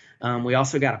October. We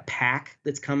also got a pack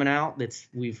that's coming out.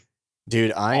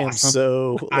 Dude, I am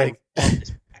so like, I love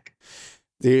this pack.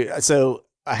 Dude. So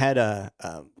I had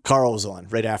Carl was on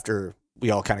right after we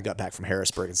all kind of got back from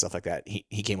Harrisburg and stuff like that.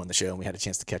 He came on the show and we had a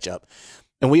chance to catch up,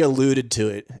 and we alluded to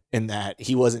it in that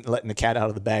he wasn't letting the cat out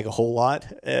of the bag a whole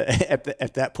lot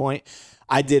at that point.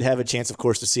 I did have a chance, of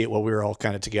course, to see it while we were all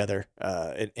kind of together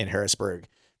in Harrisburg.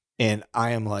 and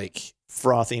I am like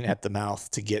frothing at the mouth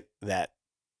to get that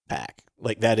pack.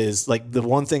 Like that is like the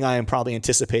one thing I am probably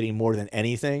anticipating more than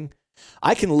anything.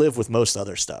 I can live with most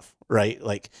other stuff, right?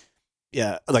 Like,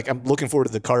 yeah, like I'm looking forward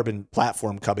to the Carbon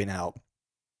platform coming out,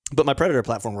 but my Predator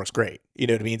platform works great. You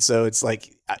know what I mean? So it's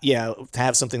like, yeah, to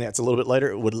have something that's a little bit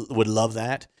lighter, would love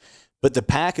that. But the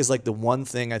pack is like the one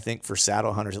thing I think for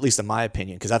saddle hunters, at least in my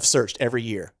opinion, because I've searched every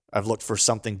year. I've looked for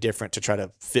something different to try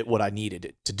to fit what I needed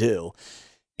it to do.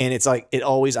 And it's like,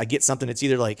 I get something that's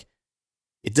either like,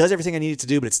 it does everything I need it to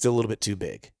do, but it's still a little bit too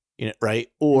big, you know, right?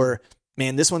 Or,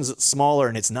 man, this one's smaller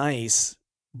and it's nice,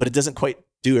 but it doesn't quite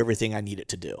do everything I need it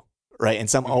to do, right? And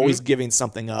so I'm always giving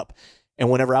something up. And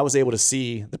whenever I was able to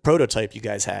see the prototype you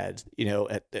guys had, you know,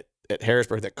 at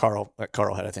Harrisburg that Carl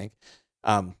had, I think,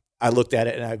 I looked at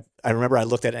it and I remember I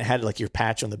looked at it and it had like your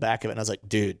patch on the back of it. And I was like,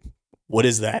 dude, what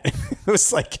is that? I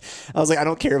was like, I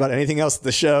don't care about anything else at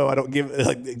the show. I don't give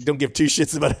two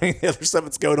shits about any other stuff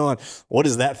that's going on. What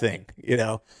is that thing? You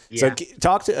know? Yeah. So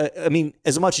talk to, I mean,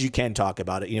 as much as you can talk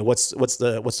about it, you know, what's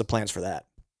the plans for that?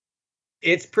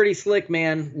 It's pretty slick,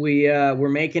 man. We're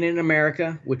making it in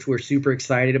America, which we're super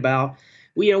excited about.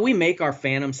 We make our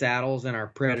Phantom saddles and our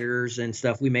Predators and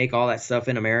stuff. We make all that stuff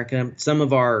in America. Some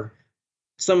of our,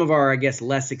 I guess,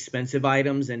 less expensive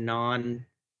items and non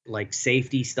like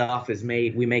safety stuff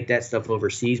we make that stuff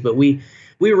overseas, but we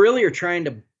really are trying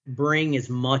to bring as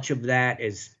much of that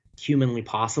as humanly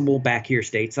possible back here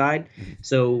stateside. Mm-hmm.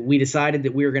 So we decided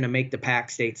that we were going to make the pack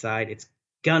stateside. It's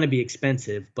going to be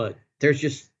expensive, but there's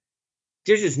just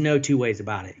no two ways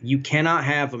about it. You cannot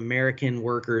have American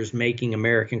workers making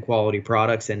American quality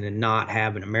products and then not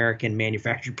have an American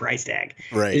manufactured price tag.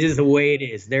 Right. It's just the way it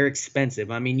is. They're expensive.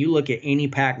 I mean, you look at any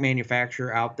pack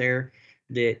manufacturer out there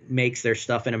that makes their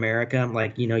stuff in America,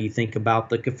 like, you know, you think about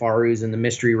the Kifarus and the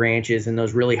Mystery Ranches and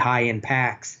those really high-end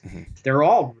packs. Mm-hmm. They're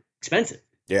all expensive.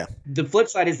 Yeah. The flip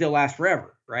side is they'll last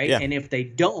forever, right? Yeah. And if they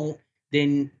don't,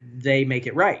 then they make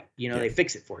it right. You know, they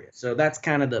fix it for you. So that's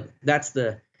kind of that's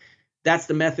the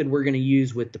method we're going to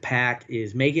use with the pack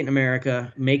is make it in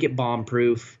America, make it bomb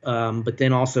proof, but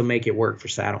then also make it work for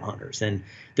saddle hunters. And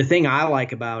the thing I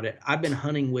like about it, I've been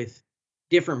hunting with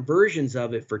different versions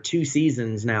of it for 2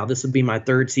 seasons now. This will be my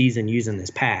 3rd season using this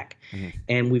pack. Mm-hmm.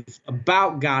 And we've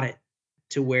about got it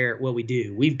to where,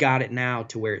 we've got it now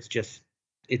to where it's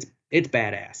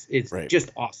badass. It's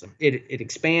just awesome. It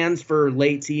expands for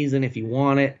late season if you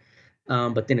want it.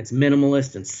 But then it's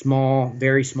minimalist and small,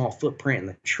 very small footprint in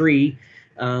the tree,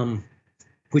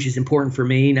 which is important for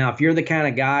me. Now, if you're the kind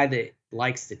of guy that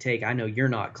likes to take, I know you're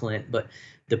not, Clint, but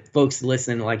the folks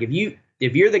listening, like if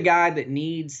you're the guy that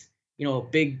needs, you know, a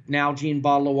big Nalgene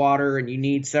bottle of water and you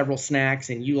need several snacks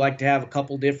and you like to have a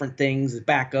couple different things as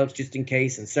backups just in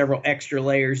case and several extra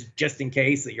layers just in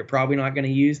case that you're probably not going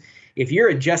to use. If you're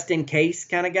a just in case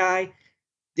kind of guy,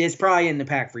 it's probably in the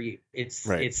pack for you. It's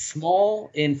small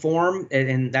in form,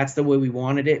 and that's the way we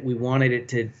wanted it. We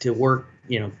wanted it to work,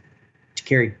 you know, to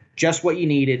carry just what you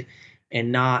needed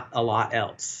and not a lot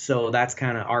else. So that's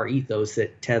kind of our ethos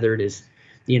at Tethered is,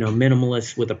 you know,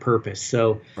 minimalist with a purpose.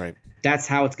 So that's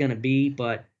how it's going to be.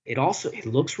 But it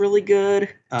looks really good.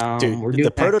 Dude, we're doing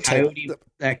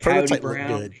that Coyote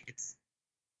Brown.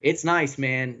 It's nice,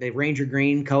 man. The Ranger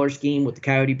Green color scheme with the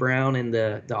Coyote Brown and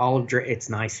the olive. It's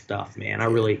nice stuff, man. I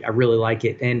really like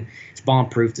it, and it's bomb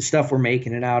proof. The stuff we're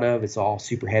making it out of, it's all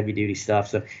super heavy duty stuff.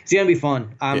 So it's gonna be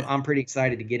fun. I'm pretty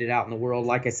excited to get it out in the world.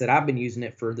 Like I said, I've been using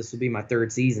it this will be my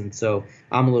 3rd season, so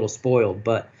I'm a little spoiled.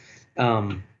 But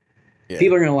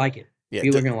people are gonna like it. Yeah,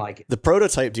 people are gonna like it. The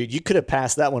prototype, dude, you could have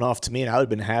passed that one off to me, and I would have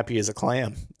been happy as a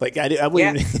clam. Like I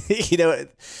wouldn't, you know,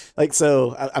 like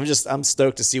so. I'm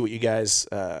stoked to see what you guys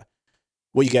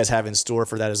have in store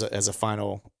for that as a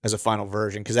final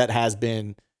version, because that has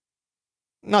been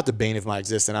not the bane of my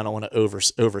existence. I don't want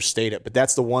to overstate it, but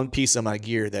that's the one piece of my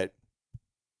gear that,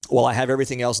 while I have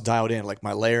everything else dialed in, like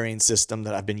my layering system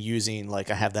that I've been using, like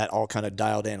I have that all kind of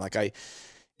dialed in,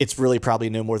 it's really probably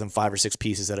no more than 5 or 6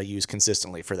 pieces that I use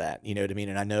consistently for that. You know what I mean?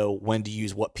 And I know when to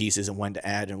use what pieces and when to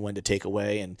add and when to take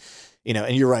away. And, you know,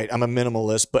 and you're right, I'm a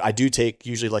minimalist, but I do take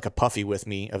usually like a puffy with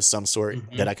me of some sort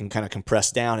that I can kind of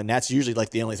compress down. And that's usually like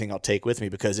the only thing I'll take with me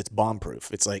because it's bomb proof.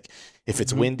 It's like if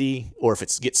it's windy or if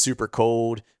it gets super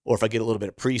cold or if I get a little bit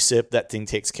of precip, that thing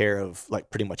takes care of like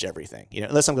pretty much everything. You know,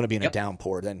 unless I'm going to be in a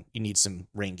downpour, then you need some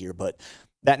rain gear. But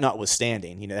that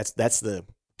notwithstanding, you know, that's the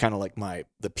kind of like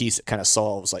the piece that kind of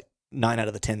solves like 9 out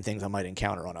of the 10 things I might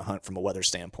encounter on a hunt from a weather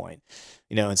standpoint,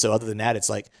 you know. And so other than that,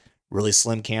 it's like really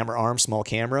slim camera arm, small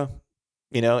camera,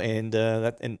 you know, and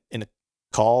that in a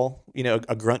call, you know,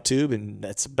 a grunt tube, and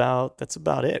that's about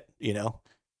it, you know.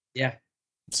 Yeah.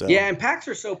 So yeah, and packs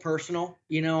are so personal,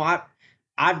 you know.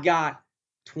 I've got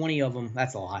 20 of them.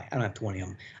 That's a lie. I don't have 20 of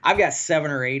them. I've got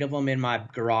 7 or 8 of them in my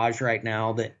garage right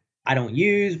now that I don't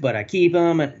use, but I keep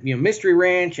them. And, Mystery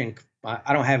Ranch, and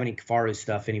I don't have any Kifaru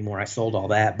stuff anymore. I sold all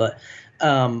that. But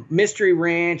Mystery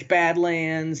Ranch,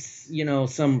 Badlands,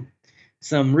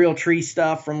 some Real Tree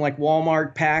stuff from like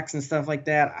Walmart packs and stuff like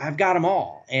that. I've got them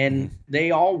all, and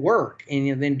they all work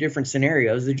in different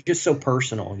scenarios. They're just so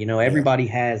personal. Everybody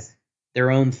has their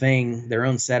own thing, their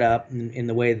own setup in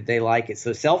the way that they like it.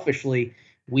 So selfishly,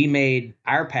 we made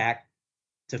our pack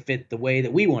to fit the way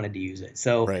that we wanted to use it.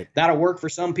 So that'll work for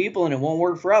some people and it won't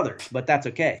work for others, but that's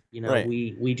okay.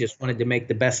 We just wanted to make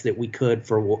the best that we could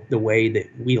for the way that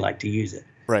we like to use it.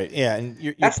 Right. Yeah.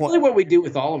 And that's really what we do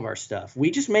with all of our stuff.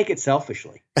 We just make it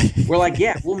selfishly. We're like,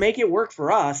 yeah, we'll make it work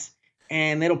for us,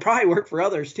 and it'll probably work for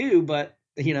others too. But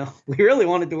we really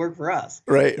want it to work for us.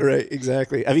 Right.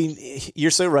 Exactly. I mean,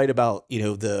 you're so right about,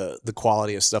 the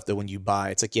quality of stuff that when you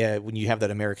buy, it's like, yeah, when you have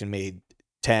that American made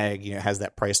tag, it has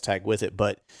that price tag with it.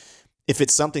 But if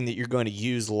it's something that you're going to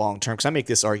use long term, because I make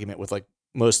this argument with like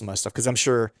most of my stuff, because I'm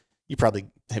sure you probably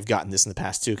have gotten this in the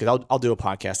past too, because I'll do a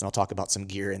podcast and I'll talk about some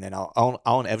gear, and then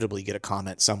I'll inevitably get a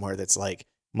comment somewhere that's like,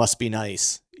 must be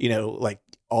nice, like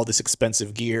all this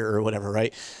expensive gear or whatever,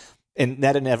 right? And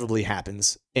that inevitably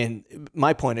happens. And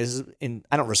my point is, and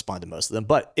I don't respond to most of them,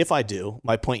 but if I do,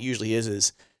 my point usually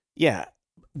is yeah,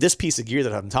 this piece of gear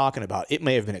that I'm talking about, it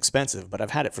may have been expensive, but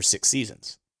I've had it for 6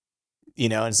 seasons.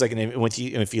 And it's like,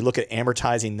 if you look at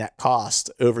amortizing that cost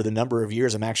over the number of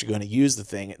years I'm actually going to use the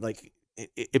thing,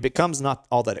 it becomes not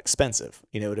all that expensive.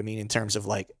 You know what I mean? In terms of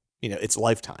like, its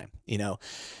lifetime,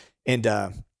 and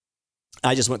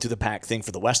I just went through the pack thing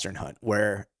for the Western hunt,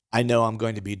 where I know I'm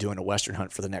going to be doing a Western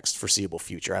hunt for the next foreseeable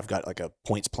future. I've got like a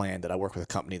points plan that I work with a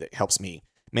company that helps me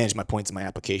manage my points in my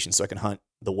application so I can hunt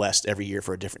the West every year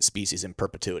for a different species in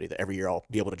perpetuity, that every year I'll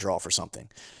be able to draw for something.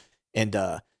 And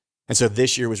so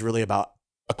this year was really about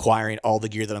acquiring all the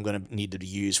gear that I'm going to need to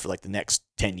use for like the next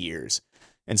 10 years.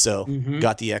 And so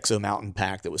got the Exo Mountain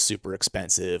pack that was super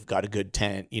expensive, got a good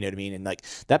tent, you know what I mean? And like,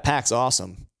 that pack's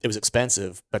awesome. It was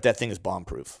expensive, but that thing is bomb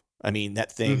proof. I mean,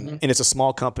 that thing, and it's a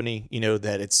small company,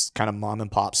 that it's kind of mom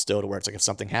and pop still, to where it's like, if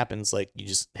something happens, like you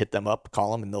just hit them up,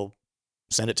 call them, and they'll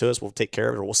send it to us. We'll take care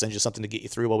of it, or we'll send you something to get you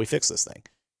through while we fix this thing,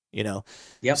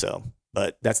 Yep. So,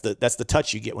 but that's the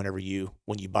touch you get when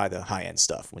you buy the high end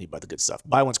stuff, when you buy the good stuff.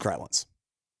 Buy once, cry once.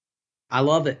 I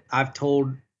love it. I've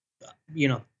told,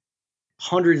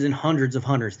 hundreds and hundreds of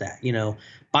hunters that,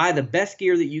 buy the best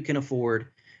gear that you can afford,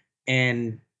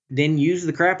 and then use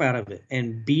the crap out of it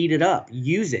and beat it up.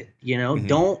 Use it,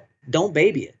 don't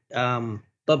baby it.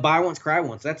 But buy once, cry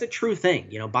once. That's a true thing.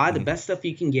 Buy the best stuff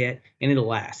you can get, and it'll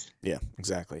last. Yeah,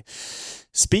 exactly.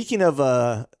 Speaking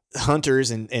of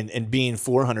hunters and being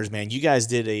for hunters, man, you guys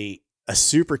did a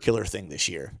super killer thing this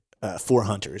year for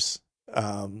hunters.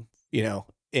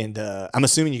 And I'm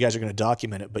assuming you guys are going to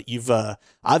document it, but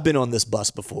I've been on this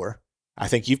bus before. I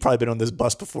think you've probably been on this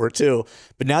bus before too,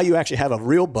 but now you actually have a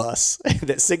real bus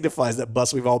that signifies that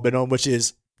bus we've all been on, which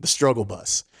is the struggle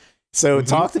bus. So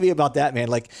talk to me about that, man.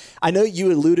 Like, I know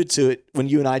you alluded to it when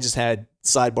you and I just had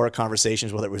sidebar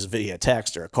conversations, whether it was via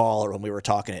text or a call, or when we were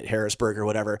talking at Harrisburg or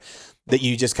whatever, that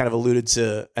you just kind of alluded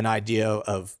to an idea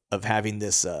of having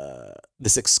this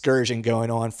excursion going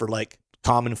on for like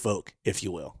common folk, if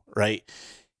you will. Right.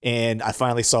 And I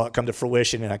finally saw it come to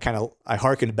fruition, and I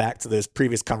hearkened back to those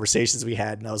previous conversations we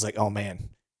had, and I was like, oh man,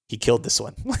 he killed this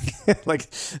one. Like,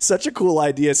 such a cool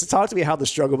idea. So talk to me how the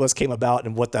struggle bus came about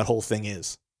and what that whole thing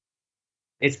is.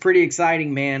 It's pretty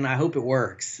exciting, man. I hope it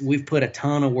works. We've put a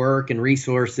ton of work and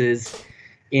resources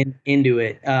into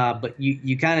it, but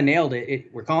you kind of nailed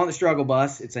it. We're calling it the struggle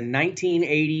bus. It's a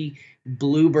 1980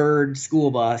 Bluebird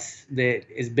school bus that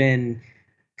has been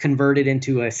converted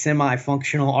into a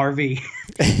semi-functional RV.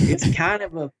 It's kind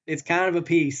of a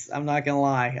piece. I'm not gonna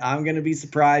lie. I'm gonna be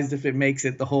surprised if it makes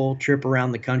it the whole trip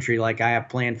around the country like I have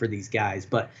planned for these guys.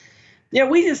 But yeah,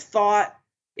 we just thought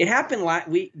it happened.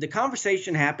 The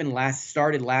conversation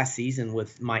started last season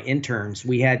with my interns.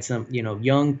 We had some,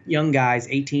 young guys,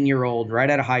 18-year-old, right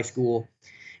out of high school,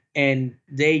 and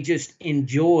they just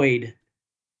enjoyed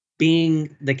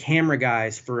being the camera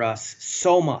guys for us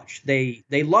so much. They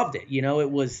loved it.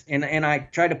 It was, and I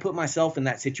tried to put myself in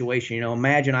that situation.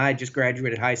 Imagine I just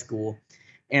graduated high school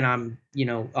and I'm,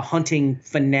 a hunting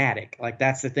fanatic. Like,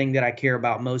 that's the thing that I care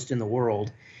about most in the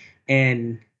world.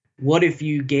 And what if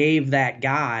you gave that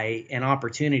guy an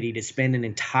opportunity to spend an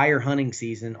entire hunting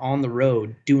season on the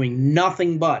road doing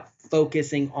nothing but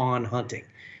focusing on hunting?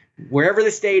 Wherever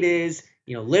the state is,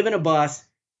 live in a bus,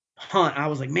 hunt. I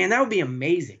was like, man, that would be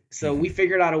amazing. So we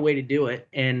figured out a way to do it.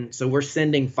 And so we're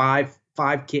sending five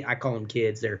kids. I call them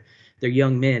kids. They're They're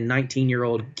young men,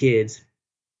 19-year-old kids.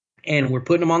 And we're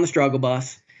putting them on the struggle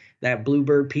bus, that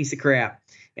Bluebird piece of crap.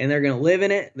 And they're going to live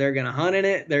in it. They're going to hunt in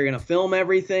it. They're going to film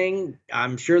everything.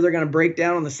 I'm sure they're going to break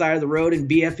down on the side of the road in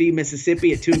BFE,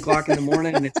 Mississippi at 2 o'clock in the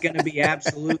morning. And it's going to be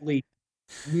absolutely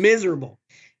miserable.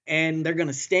 And they're going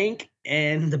to stink.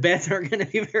 And the beds aren't going to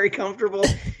be very comfortable.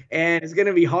 And it's going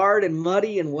to be hard and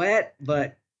muddy and wet.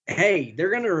 But hey,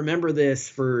 they're going to remember this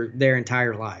for their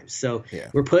entire lives. So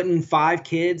we're putting 5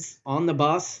 kids on the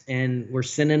bus and we're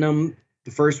sending them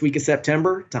the first week of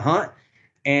September to hunt.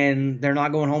 And they're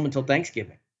not going home until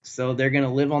Thanksgiving. So they're going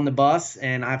to live on the bus,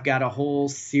 and I've got a whole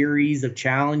series of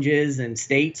challenges and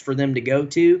states for them to go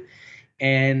to.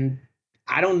 And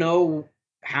I don't know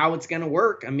how it's going to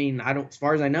work. I mean, as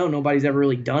far as I know, nobody's ever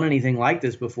really done anything like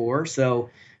this before. So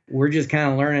we're just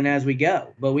kind of learning as we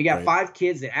go. But we got 5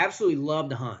 kids that absolutely love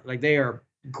to hunt. Like, they are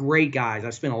great guys.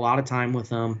 I've spent a lot of time with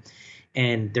them,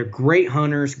 and they're great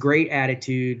hunters, great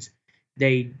attitudes.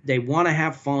 They want to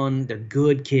have fun. They're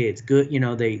good kids. Good,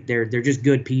 they're just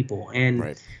good people.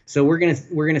 And so we're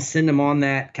gonna send them on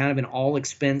that kind of an all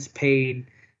expense paid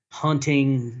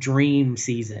hunting dream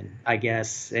season, I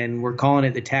guess. And we're calling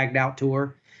it the Tagged Out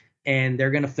Tour. And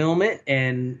they're gonna film it,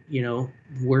 and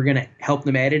we're gonna help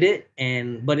them edit it.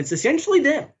 But it's essentially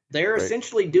them. They're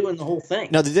essentially doing the whole thing.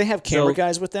 Now, did they have camera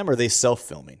guys with them, or are they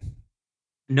self-filming?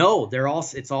 No,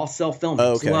 it's all self-filming.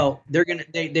 Oh, okay. Well,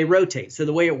 they rotate. So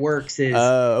the way it works is,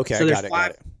 okay. So there's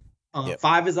 5.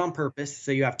 5 is on purpose.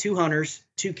 So you have 2 hunters,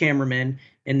 2 cameramen,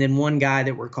 and then 1 guy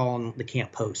that we're calling the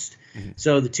camp host. Mm-hmm.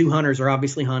 So the 2 hunters are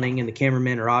obviously hunting, and the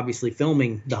cameramen are obviously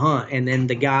filming the hunt. And then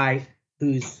the guy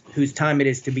whose time it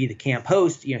is to be the camp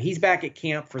host, he's back at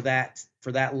camp for that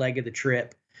leg of the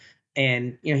trip,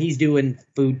 and he's doing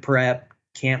food prep,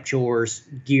 camp chores,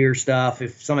 gear stuff.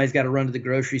 If somebody's got to run to the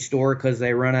grocery store because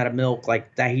they run out of milk,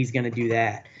 like that, he's going to do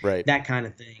that, that kind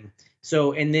of thing.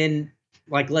 So, and then,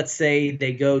 like, let's say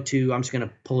they go to, I'm just going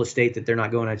to pull a state that they're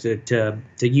not going to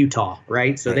Utah,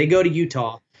 right? So they go to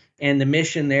Utah, and the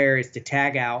mission there is to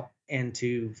tag out and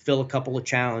to fill a couple of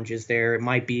challenges there. It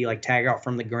might be like tag out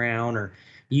from the ground, or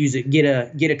get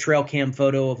a trail cam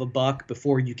photo of a buck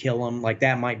before you kill them. Like,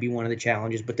 that might be one of the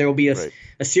challenges. But there will be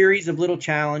a series of little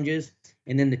challenges.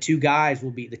 And then the 2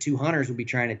 hunters will be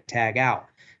trying to tag out.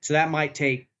 So that might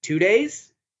take 2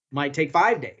 days, might take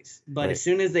 5 days. But as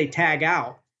soon as they tag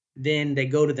out, then they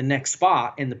go to the next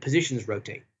spot and the positions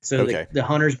rotate. So the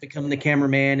hunters become the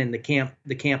cameraman, and the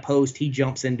camp host, he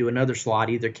jumps into another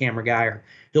slot, either camera guy, or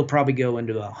he'll probably go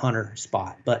into a hunter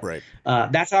spot. But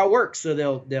that's how it works. So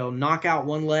they'll knock out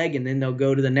 1 leg, and then they'll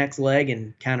go to the next leg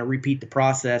and kind of repeat the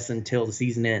process until the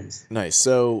season ends. Nice.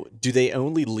 So do they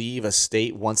only leave a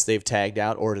state once they've tagged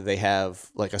out, or do they have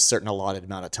like a certain allotted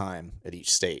amount of time at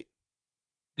each state?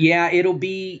 Yeah, it'll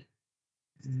be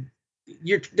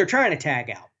they're trying to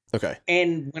tag out. Okay.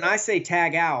 And when I say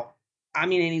tag out, I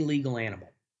mean any legal animal.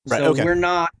 So we're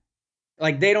not,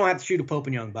 like, they don't have to shoot a Pope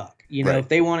and Young buck. If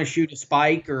they want to shoot a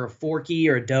spike or a forky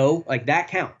or a doe, like, that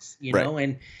counts, know.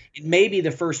 And maybe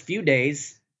the first few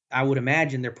days, I would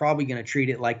imagine they're probably going to treat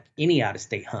it like any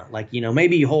out-of-state hunt. Like,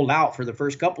 maybe you hold out for the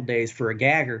first couple days for a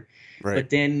gagger. But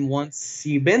then once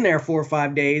you've been there 4 or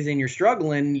 5 days and you're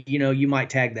struggling, you might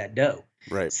tag that doe.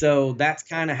 So that's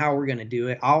kind of how we're going to do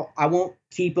it. I won't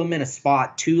keep them in a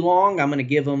spot too long. I'm going to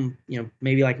give them,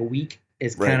 maybe like a week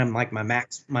is kind of like my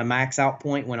max out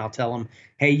point, when I'll tell them,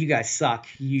 hey, you guys suck.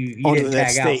 You didn't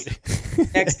tag out.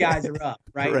 Next guys are up,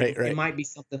 right? It might be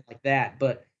something like that.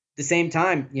 But at the same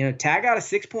time, tag out a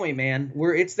 6-point, man.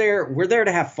 We're there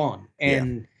to have fun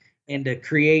and to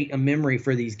create a memory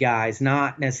for these guys,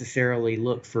 not necessarily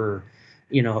look for,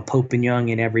 a Pope and Young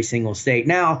in every single state.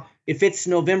 Now, if it's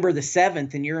November the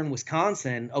 7th and you're in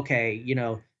Wisconsin, okay,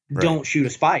 don't shoot a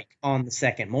spike on the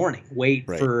second morning. Wait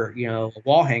for, a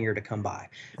wall hanger to come by.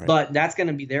 But that's going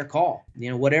to be their call.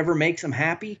 Whatever makes them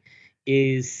happy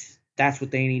that's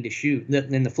what they need to shoot.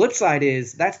 Then the flip side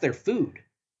is that's their food,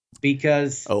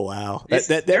 because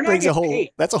that brings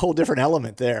that's a whole different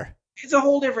element there. It's a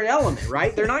whole different element,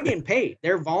 right? They're not getting paid.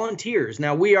 They're volunteers.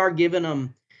 Now, we are giving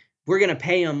them, we're going to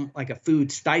pay them like a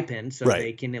food stipend, so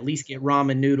they can at least get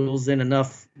ramen noodles and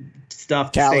enough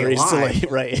stuff calories to stay alive. To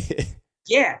right.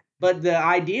 Yeah, but the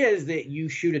idea is that you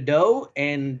shoot a doe,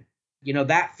 and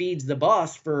that feeds the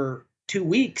bus for 2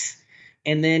 weeks,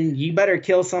 and then you better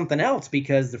kill something else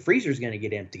because the freezer's going to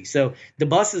get empty. So the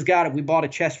bus has got it. We bought a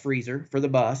chest freezer for the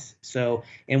bus,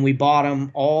 and we bought them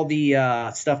all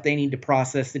the stuff they need to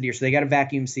process the deer. So they got a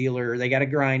vacuum sealer, they got a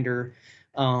grinder,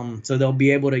 so they'll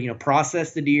be able to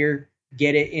process the deer,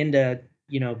 get it into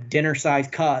dinner size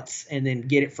cuts, and then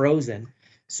get it frozen.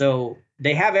 So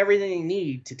they have everything they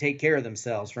need to take care of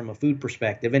themselves from a food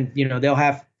perspective. And, they'll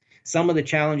have some of the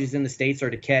challenges in the States are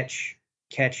to catch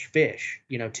fish,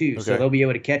 too. Okay. So they'll be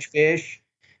able to catch fish.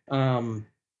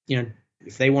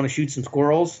 If they want to shoot some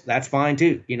squirrels, that's fine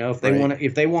too.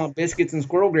 If they want biscuits and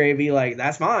squirrel gravy, like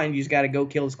that's fine. You just got to go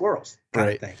kill the squirrels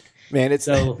kind of thing. Man, this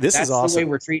is awesome. The way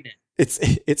we're treating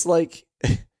it. It's like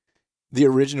the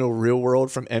original Real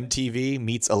World from MTV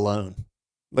meets Alone.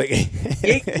 Like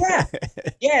yeah,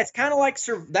 it's kind of like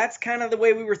that's kind of the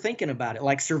way we were thinking about it,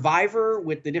 like Survivor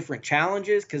with the different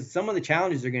challenges, because some of the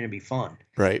challenges are going to be fun,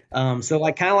 right? So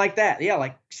like kind of like that, yeah,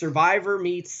 like Survivor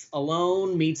meets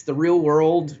Alone meets the Real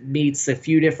World meets a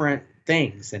few different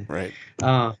things, and right,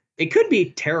 it could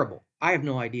be terrible. I have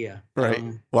no idea. Right.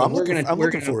 Well, I'm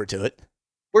looking forward to it.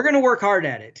 We're going to work hard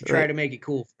at it to try to make it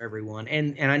cool for everyone,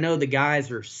 and I know the guys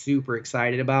are super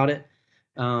excited about it.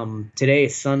 Today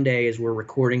is Sunday as we're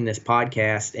recording this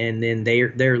podcast, and then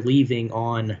they're leaving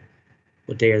on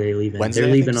what day are they leaving? Wednesday,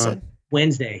 they're leaving on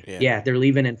Wednesday. Yeah, they're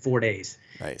leaving in 4 days.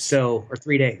 Nice. Or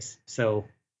 3 days. So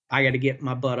I got to get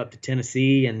my butt up to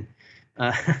Tennessee, and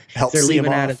they're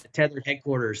leaving out of the Tethered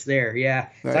headquarters there. Yeah.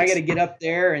 Nice. So I got to get up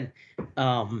there,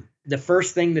 and the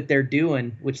first thing that they're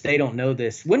doing, which they don't know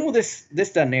this, when will this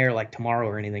doesn't air like tomorrow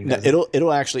or anything? No,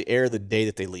 it'll actually air the day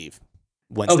that they leave.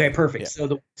 Wednesday. Okay, perfect. Yeah.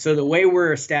 So the way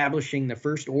we're establishing the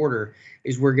first order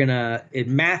is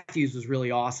Matthews was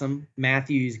really awesome.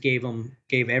 Matthews gave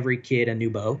every kid a new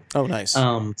bow. Oh, nice.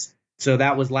 So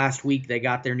that was last week. They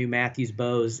got their new Matthews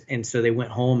bows, and so they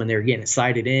went home and they were getting it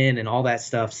sighted in and all that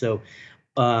stuff. So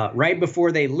right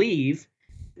before they leave,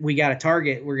 we got a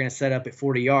target we're going to set up at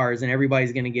 40 yards, and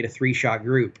everybody's going to get a 3-shot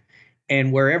group.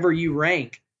 And wherever you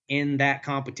rank in that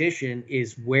competition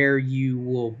is where you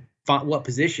will what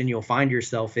position you'll find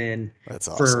yourself in. That's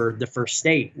awesome. For the first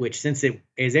state, which since it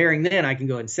is airing then, I can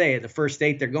go ahead and say it. The first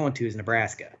state they're going to is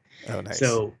Nebraska. Oh, nice.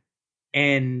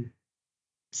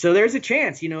 So there's a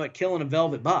chance, at killing a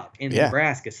velvet buck in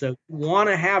Nebraska. So you want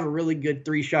to have a really good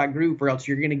 3-shot group, or else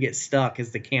you're going to get stuck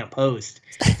as the camp host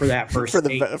for that first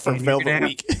state. For Velvet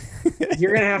Week.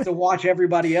 You're going to have to watch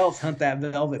everybody else hunt that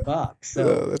velvet buck.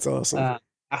 So that's awesome.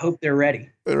 I hope they're ready.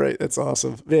 All right, that's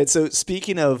awesome, man. So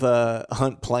speaking of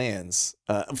hunt plans,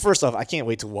 first off, I can't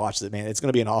wait to watch it, man. It's going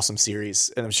to be an awesome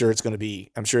series, and I'm sure it's going to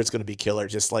be killer.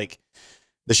 Just like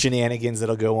the shenanigans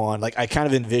that'll go on. Like I kind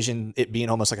of envision it being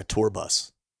almost like a tour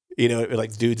bus,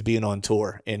 like dudes being on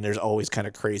tour, and there's always kind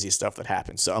of crazy stuff that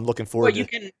happens. So I'm looking forward. You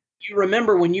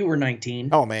remember when you were 19?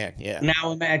 Oh man, yeah.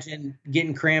 Now imagine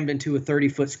getting crammed into a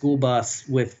 30-foot school bus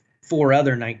with 4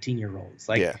 other 19-year-olds.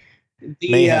 Like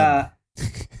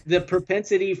the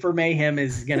propensity for mayhem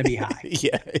is going to be high.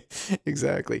 Yeah,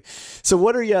 exactly. So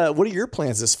what are your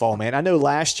plans this fall, man? I know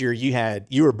last year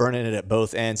you were burning it at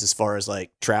both ends as far as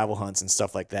like travel hunts and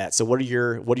stuff like that. So what are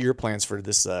your plans for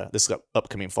this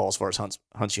upcoming fall as far as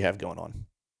hunts you have going on?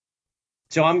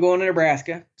 So I'm going to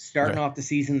Nebraska, starting off the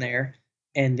season there,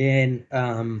 and then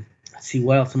let's see,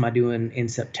 what else am I doing in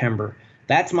September?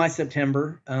 That's my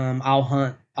September.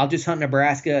 I'll just hunt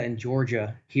Nebraska and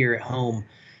Georgia here at home.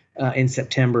 In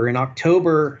September. In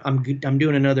October, I'm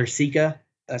doing another Sika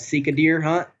deer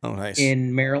hunt. Oh, nice.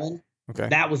 In Maryland. Okay.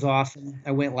 That was awesome.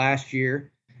 I went last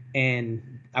year,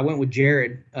 and I went with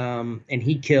Jared, and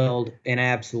he killed an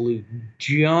absolute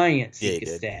giant Sika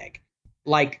stag,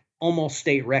 like almost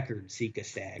state record Sika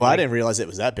stag. Well, I didn't realize it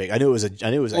was that big. I knew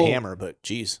it was a hammer, but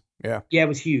geez, yeah. Yeah, it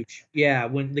was huge. Yeah,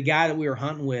 when the guy that we were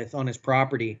hunting with on his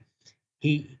property,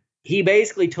 he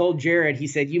basically told Jared, he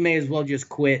said, "You may as well just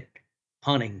quit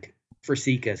hunting for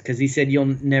Sikas," because he said you'll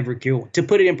never kill. To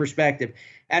put it in perspective,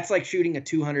 that's like shooting a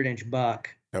 200-inch buck.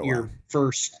 Your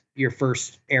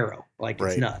first arrow, like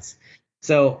it's nuts.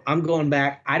 So I'm going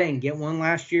back. I didn't get one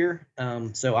last year,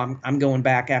 so I'm going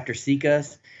back after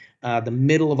Sikas. The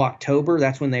middle of October,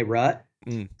 that's when they rut.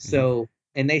 Mm-hmm. So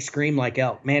and they scream like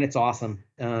elk. Man, it's awesome.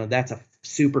 That's a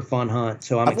super fun hunt.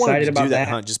 So I'm excited about that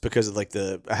hunt just because of like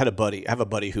I have a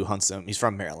buddy who hunts them. He's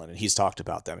from Maryland, and he's talked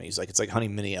about them. And he's like, it's like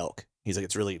hunting mini elk. He's like,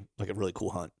 it's really like a really cool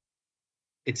hunt.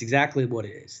 It's exactly what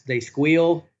it is. They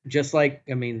squeal just like,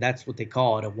 that's what they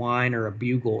call it, a whine or a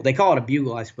bugle. They call it a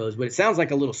bugle, I suppose, but it sounds like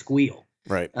a little squeal.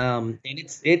 Right. And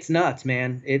it's nuts,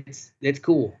 man. It's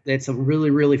cool. It's a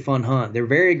really, really fun hunt. They're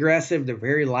very aggressive. They're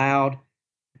very loud.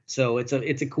 So it's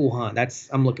a cool hunt.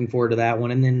 I'm looking forward to that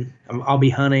one. And then I'll be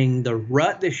hunting the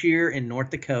rut this year in North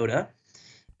Dakota,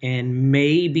 and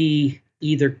maybe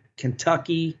either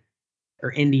Kentucky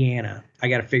or Indiana. I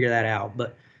got to figure that out.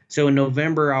 But so in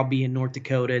November I'll be in North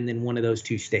Dakota, and then one of those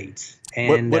 2 states,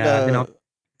 and then I'll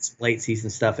some late season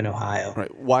stuff in Ohio.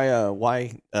 Right.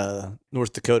 Why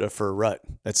North Dakota for rut?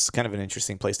 That's kind of an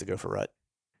interesting place to go for rut.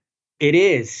 It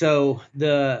is. So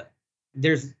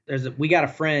we got a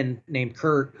friend named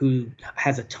Kurt who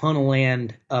has a ton of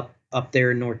land up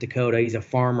there in North Dakota. He's a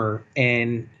farmer,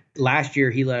 and last year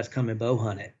he let us come and bow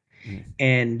hunt it.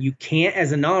 And you can't,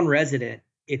 as a non-resident,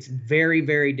 it's very,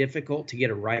 very difficult to get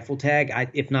a rifle tag,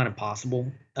 if not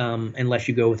impossible, unless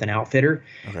you go with an outfitter.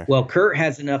 Okay. Well, Kurt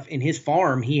has enough in his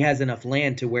farm. He has enough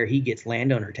land to where he gets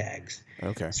landowner tags.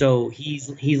 Okay. So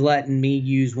he's letting me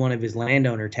use one of his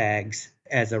landowner tags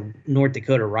as a North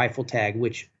Dakota rifle tag,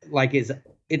 which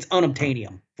it's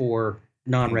unobtainium for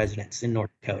non-residents in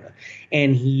North Dakota.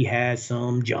 And he has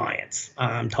some giants.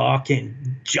 I'm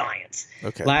talking giants.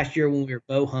 Okay. Last year when we were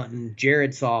bow hunting,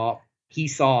 Jared saw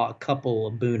a couple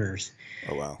of booners.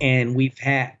 Oh wow. And we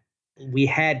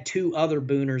had two other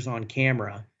booners on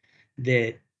camera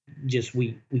that just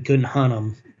we couldn't hunt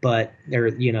them, but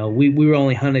they're, we were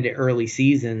only hunted it early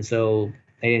season, so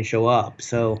they didn't show up.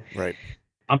 So right.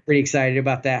 I'm pretty excited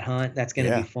about that hunt. That's going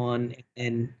to be fun.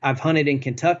 And I've hunted in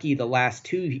Kentucky the last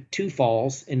two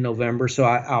falls in November, so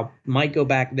I might go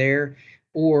back there.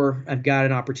 Or I've got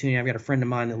an opportunity. I've got a friend of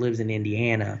mine that lives in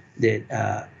Indiana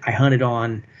that I hunted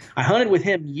with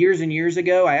him years and years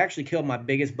ago. I actually killed my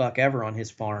biggest buck ever on his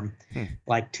farm,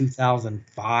 like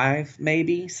 2005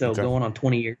 maybe. So going on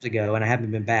 20 years ago, and I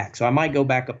haven't been back. So I might go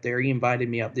back up there. He invited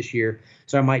me up this year,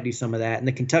 so I might do some of that. And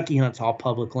the Kentucky hunt's all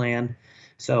public land,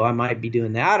 so I might be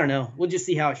doing that. I don't know. We'll just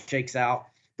see how it shakes out.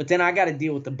 But then I got to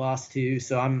deal with the bus too,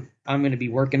 so I'm going to be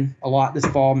working a lot this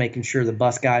fall, making sure the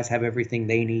bus guys have everything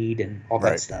they need and all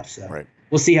that stuff. So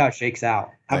we'll see how it shakes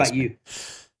out. How about you?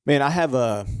 Man, I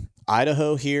have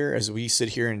Idaho here. As we sit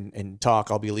here and talk,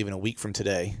 I'll be leaving a week from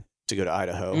today to go to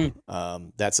Idaho.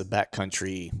 That's a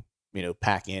backcountry,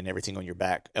 pack in everything on your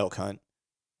back elk hunt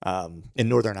in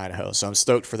northern Idaho. So I'm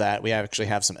stoked for that. We actually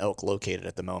have some elk located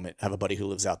at the moment. I have a buddy who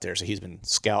lives out there, so he's been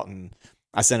scouting.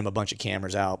 I sent him a bunch of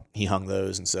cameras out. He hung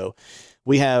those. And so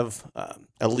we have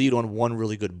a lead on one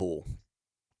really good bull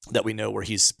that we know where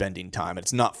he's spending time.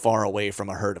 It's not far away from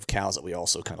a herd of cows that we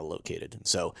also kind of located. And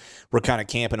so we're kind of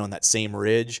camping on that same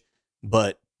ridge,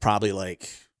 but probably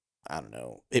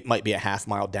it might be a half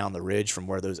mile down the ridge from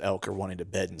where those elk are wanting to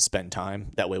bed and spend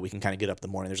time. That way we can kind of get up in the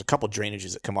morning. There's a couple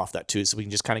drainages that come off that too. So we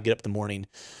can just kind of get up in the morning,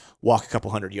 walk a couple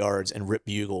hundred yards and rip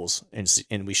bugles,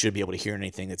 and we should be able to hear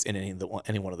anything that's in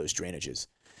any one of those drainages.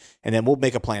 And then we'll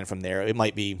make a plan from there. It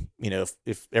might be,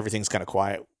 if everything's kind of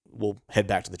quiet, we'll head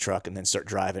back to the truck and then start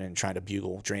driving and trying to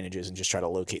bugle drainages and just try to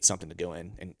locate something to go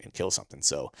in and kill something.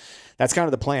 So that's kind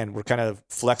of the plan. We're kind of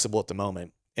flexible at the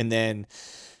moment. And then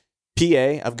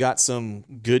PA, I've got some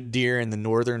good deer in the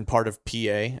northern part of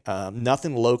PA.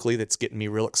 Nothing locally that's getting me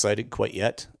real excited quite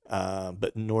yet.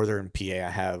 But northern PA, I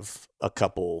have a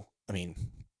couple. I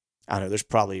don't know. There's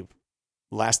probably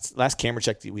last camera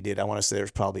check that we did, I want to say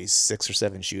there's probably 6 or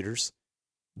 7 shooters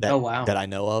that I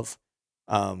know of.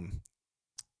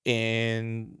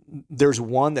 And there's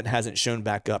one that hasn't shown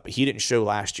back up. He didn't show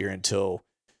last year until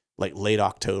like late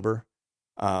October.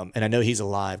 And I know he's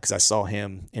alive because I saw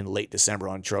him in late December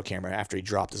on trail camera after he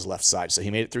dropped his left side. So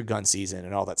he made it through gun season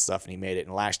and all that stuff, and he made it.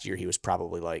 And last year he was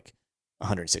probably like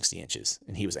 160 inches,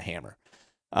 and he was a hammer.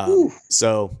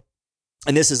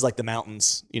 And this is like the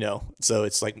mountains, so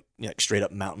it's like straight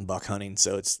up mountain buck hunting.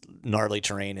 So it's gnarly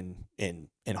terrain and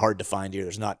hard to find deer.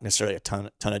 There's not necessarily a ton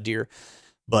of deer,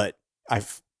 but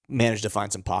I've managed to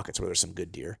find some pockets where there's some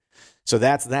good deer. So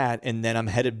that's that. And then I'm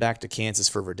headed back to Kansas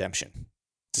for Redemption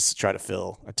just to try to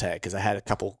fill a tag, because I had a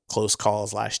couple close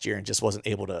calls last year and just wasn't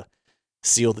able to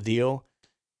seal the deal.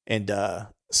 And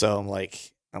so I'm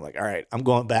like, all right, I'm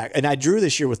going back. And I drew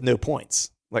this year with no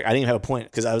points. Like, I didn't even have a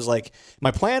point, because I was like,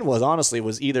 my plan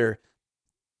was either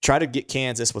try to get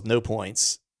Kansas with no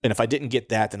points. And if I didn't get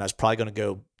that, then I was probably going to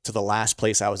go to the last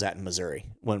place I was at in Missouri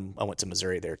when I went to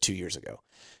Missouri there 2 years ago.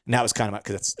 And that was kind of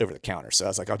because it's over the counter. So I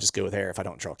was like, I'll just go there if I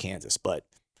don't draw Kansas. But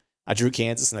I drew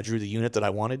Kansas and I drew the unit that I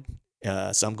wanted.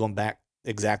 So I'm going back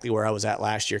exactly where I was at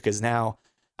last year, because now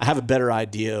I have a better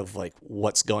idea of like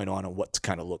what's going on and what to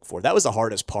kind of look for. That was the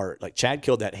hardest part. Like, Chad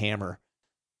killed that hammer.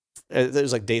 It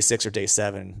was like day 6 or day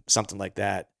 7, something like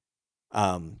that.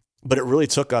 But it really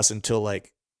took us until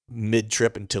like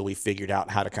mid-trip until we figured out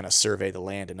how to kind of survey the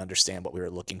land and understand what we were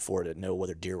looking for to know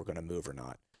whether deer were going to move or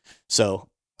not. So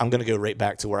I'm going to go right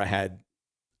back to where I had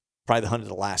probably the hunt of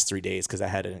the last 3 days, because I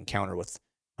had an encounter with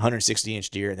 160-inch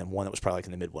deer and then one that was probably like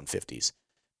in the mid-150s.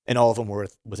 And all of them were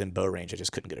within bow range. I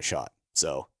just couldn't get a shot.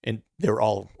 So, and they were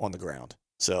all on the ground.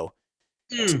 So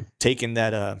taking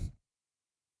that,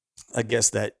 I guess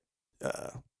that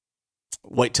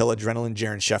whitetail adrenaline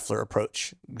Jaron Scheffler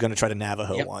approach. I'm going to try to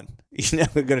Navajo one.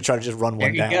 We're going to try to just run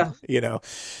one down,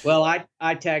 Well,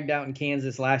 I tagged out in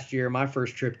Kansas last year, my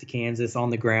first trip to Kansas on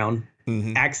the ground,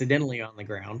 accidentally on the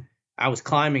ground. I was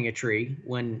climbing a tree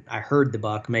when I heard the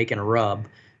buck making a rub.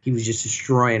 He was just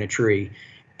destroying a tree,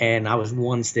 and I was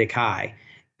one stick high,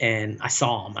 and I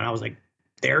saw him, and I was like,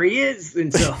 there he is.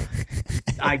 And so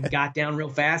I got down real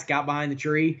fast, got behind the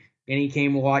tree, and he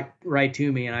came right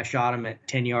to me, and I shot him at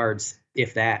 10 yards,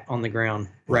 if that, on the ground,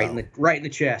 right in the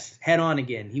chest, head on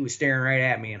again. He was staring right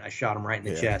at me, and I shot him right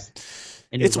in the chest.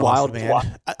 And it's wild, awesome.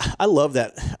 Man. I love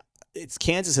that.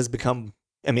 Kansas has become,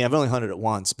 I mean, I've only hunted it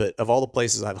once, but of all the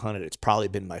places I've hunted, it's probably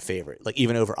been my favorite, like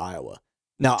even over Iowa.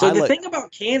 Now, so the thing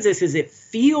about Kansas is it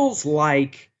feels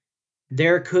like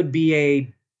there could be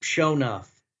a show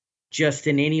enough just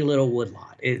in any little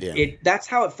woodlot. That's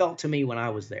how it felt to me when I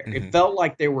was there. It felt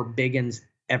like there were biggins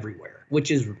everywhere, which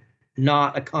is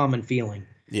not a common feeling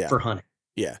for hunting.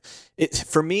 Yeah.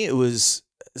 For me, it was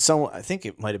someone, I think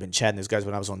it might've been Chad and those guys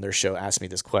when I was on their show asked me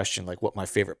this question, like what my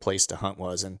favorite place to hunt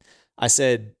was. And I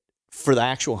said, for the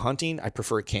actual hunting, I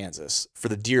prefer Kansas. For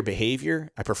the deer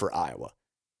behavior, I prefer Iowa.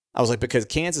 I was like, because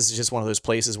Kansas is just one of those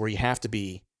places where you have to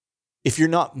be, if you're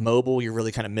not mobile, you're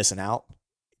really kind of missing out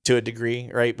to a degree,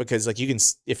 right? Because like you can,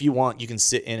 if you want, you can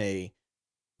sit in a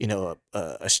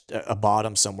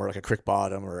bottom somewhere, like a creek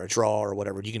bottom or a draw or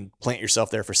whatever. You can plant yourself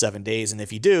there for 7 days. And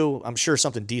if you do, I'm sure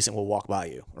something decent will walk by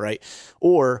you, right?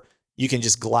 Or you can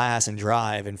just glass and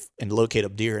drive and locate a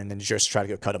deer and then just try to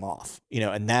go cut them off,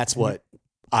 and that's what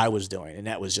I was doing. And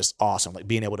that was just awesome. Like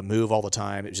being able to move all the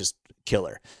time. It was just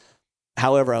killer.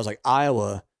 However, I was like,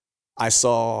 Iowa, I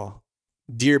saw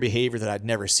deer behavior that I'd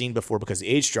never seen before because the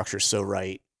age structure is so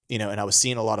right, and I was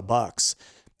seeing a lot of bucks.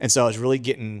 And so I was really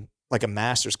getting like a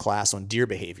master's class on deer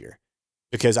behavior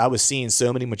because I was seeing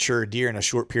so many mature deer in a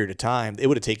short period of time. It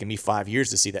would have taken me 5 years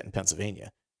to see that in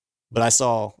Pennsylvania. But I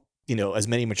saw, as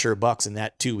many mature bucks in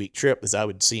that 2-week trip as I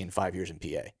would see in 5 years in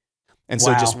PA. And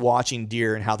so just watching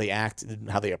deer and how they acted,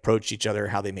 how they approached each other,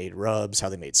 how they made rubs, how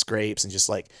they made scrapes, and just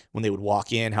like when they would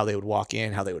walk in, how they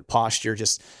would posture,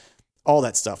 just all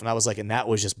that stuff. And I was like, and that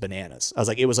was just bananas. I was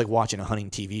like, it was like watching a hunting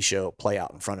TV show play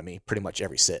out in front of me pretty much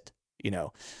every sit,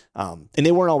 and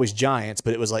they weren't always giants,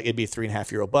 but it was like, it'd be a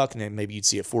 3.5-year-old buck. And then maybe you'd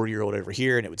see a 40-year-old over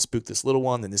here and it would spook this little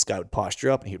one. Then this guy would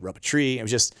posture up and he'd rub a tree. It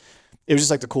was just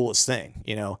like the coolest thing,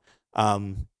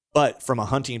 but from a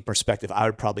hunting perspective, I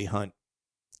would probably hunt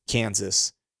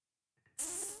Kansas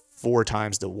 4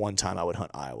 times to 1 time I would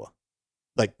hunt Iowa.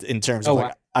 Like in terms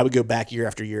of I would go back year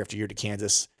after year after year to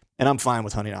Kansas, and I'm fine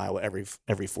with hunting Iowa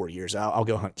every 4 years. I'll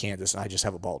go hunt Kansas, and I just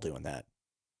have a ball doing that.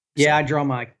 Yeah, I draw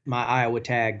my Iowa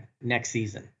tag next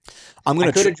season. I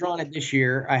could have drawn it this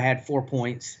year. I had 4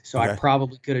 points, so I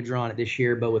probably could have drawn it this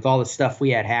year. But with all the stuff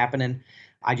we had happening,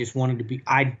 I just wanted to be.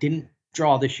 I didn't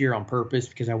draw this year on purpose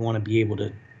because I want to be able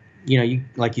to, you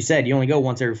like you said, you only go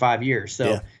once every 5 years. So,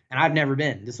 and I've never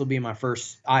been. This will be my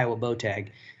first Iowa bow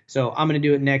tag. So I'm going to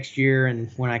do it next year,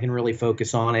 and when I can really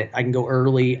focus on it, I can go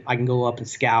early. I can go up and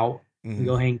scout.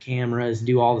 Go hang cameras,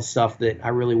 do all the stuff that I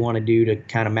really want to do to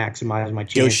kind of maximize my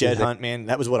chances. Go shed hunt, man.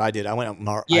 That was what I did. I went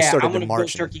out. I started to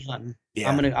March. Go turkey hunting.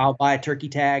 Yeah. I'll buy a turkey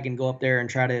tag and go up there and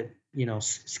try to,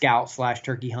 scout /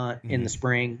 turkey hunt in the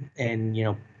spring. And,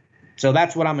 so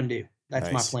that's what I'm going to do.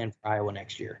 That's my plan for Iowa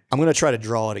next year. I'm going to try to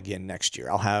draw it again next year.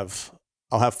 I'll have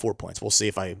 4 points. We'll see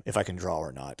if I can draw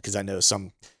or not. Cause I know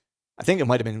I think it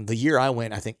might've been the year I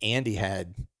went. I think Andy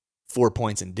had 4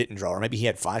 points and didn't draw, or maybe he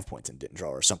had 5 points and didn't draw,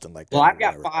 or something like that. Well, I've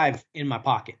got 5 in my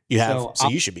pocket. You have, so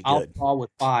you should be good. I'll draw with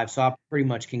 5, so I pretty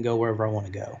much can go wherever I want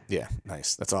to go. Yeah,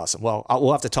 nice. That's awesome. Well,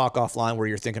 we'll have to talk offline where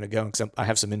you're thinking of going, because I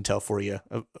have some intel for you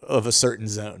of a certain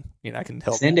zone. I can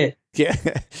help. Send it. Yeah,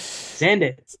 send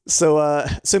it. So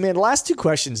man, last 2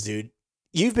 questions, dude.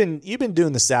 You've been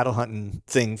doing the saddle hunting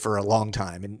thing for a long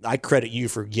time, and I credit you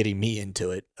for getting me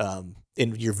into it.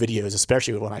 In your videos,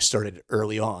 especially when I started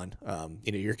early on,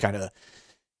 you're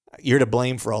to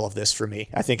blame for all of this for me,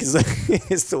 I think is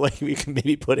the way we can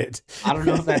maybe put it. I don't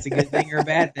know if that's a good thing or a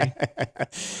bad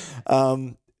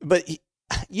thing. But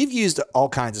you've used all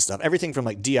kinds of stuff, everything from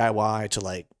like DIY to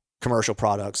like commercial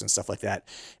products and stuff like that.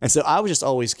 And so I was just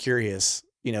always curious,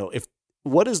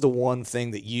 what is the one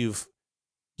thing that you've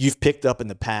picked up in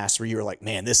the past where you were like,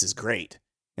 man, this is great.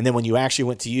 And then when you actually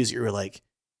went to use it, you were like,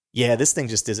 yeah, this thing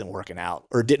just isn't working out,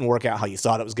 or didn't work out how you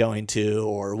thought it was going to,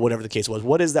 or whatever the case was.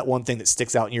 What is that one thing that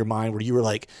sticks out in your mind where you were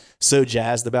like so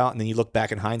jazzed about, and then you look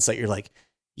back in hindsight, you're like,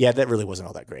 yeah, that really wasn't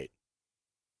all that great.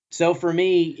 So for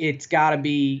me, it's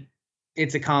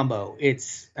a combo.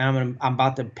 I'm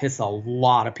about to piss a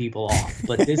lot of people off,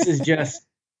 but this is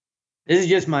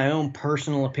just my own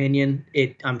personal opinion.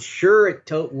 I'm sure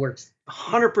it works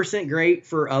 100% great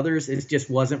for others. It just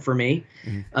wasn't for me.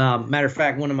 Matter of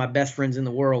fact, one of my best friends in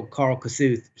the world, Carl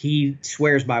Kasuth, he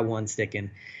swears by one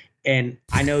sticking, and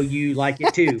I know you like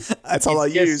it too. That's all I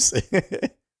use.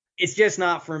 It's just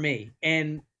not for me,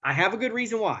 and I have a good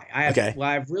reason why. I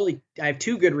have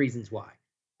two good reasons why.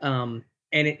 And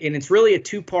it's really a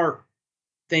two-part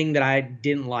thing that I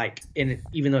didn't like,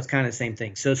 even though it's kind of the same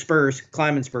thing. So spurs,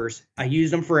 climbing spurs, I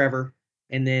used them forever,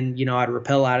 and then I'd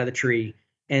rappel out of the tree,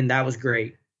 and that was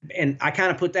great. And I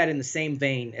kind of put that in the same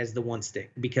vein as the one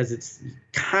stick because it's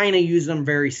kind of use them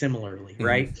very similarly,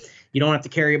 right? You don't have to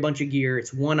carry a bunch of gear.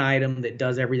 It's one item that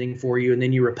does everything for you, and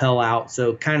then you rappel out.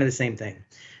 So kind of the same thing.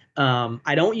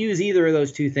 I don't use either of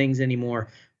those two things anymore.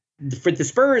 For the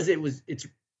spurs,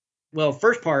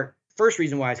 first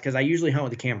reason why is because I usually hunt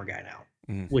with a camera guide out,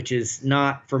 which is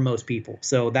not for most people.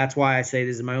 So that's why I say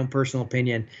this is my own personal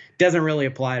opinion. Doesn't really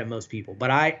apply to most people, but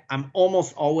I'm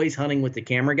almost always hunting with the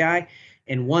camera guy,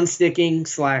 and one sticking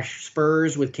 /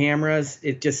 spurs with cameras,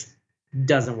 it just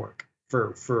doesn't work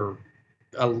for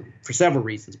several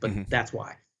reasons, but that's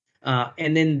why.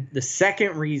 And then the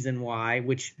second reason why,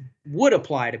 which would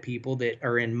apply to people that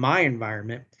are in my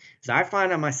environment, is I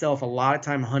find myself a lot of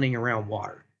time hunting around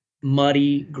water,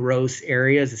 muddy, gross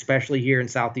areas, especially here in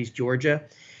Southeast Georgia.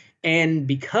 And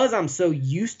because I'm so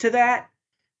used to that,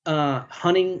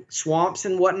 hunting swamps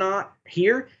and whatnot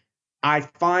here, I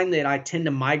find that I tend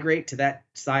to migrate to that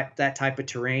type of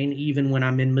terrain, even when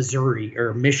I'm in Missouri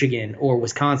or Michigan or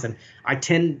Wisconsin.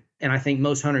 And I think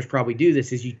most hunters probably do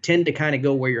this, is you tend to kind of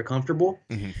go where you're comfortable.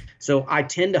 So I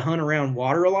tend to hunt around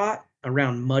water a lot,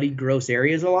 around muddy, gross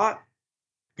areas a lot.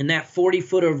 And that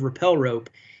 40-foot of rappel rope,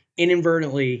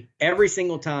 inadvertently, every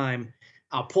single time,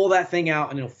 I'll pull that thing out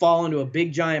and it'll fall into a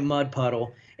big giant mud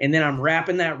puddle. And then I'm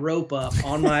wrapping that rope up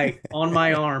on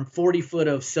my arm, 40 foot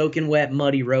of soaking wet,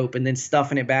 muddy rope, and then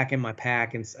stuffing it back in my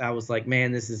pack. And I was like,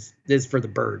 man, this is for the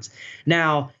birds.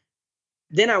 Now,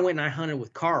 then I went and I hunted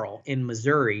with Carl in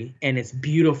Missouri, and it's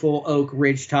beautiful oak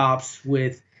ridge tops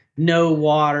with no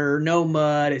water, no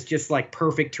mud. It's just like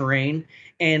perfect terrain.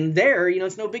 And there,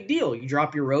 it's no big deal. You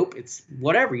drop your rope, it's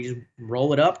whatever. You just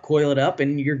roll it up, coil it up,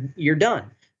 and you're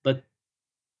done. But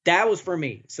that was for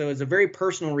me. So it's a very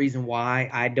personal reason why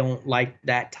I don't like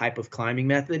that type of climbing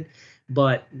method,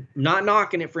 but not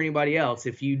knocking it for anybody else.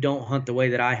 If you don't hunt the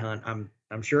way that I hunt,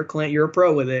 I'm sure, Clint, you're a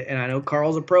pro with it, and I know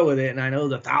Carl's a pro with it, and I know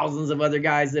the thousands of other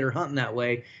guys that are hunting that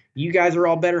way. You guys are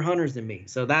all better hunters than me.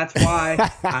 So that's why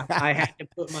I had to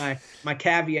put my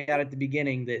caveat at the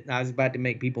beginning that I was about to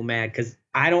make people mad, because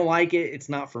I don't like it. It's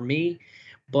not for me,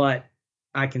 but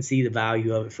I can see the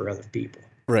value of it for other people.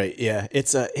 Right. Yeah.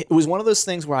 It was one of those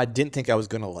things where I didn't think I was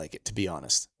going to like it, to be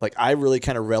honest. Like, I really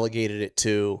kind of relegated it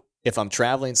to, if I'm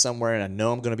traveling somewhere and I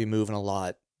know I'm going to be moving a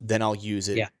lot, then I'll use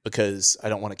it because I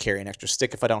don't want to carry an extra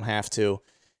stick if I don't have to.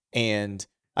 And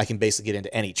I can basically get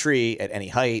into any tree at any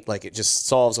height. Like, it just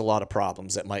solves a lot of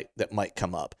problems that might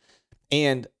come up.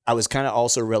 And I was kind of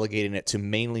also relegating it to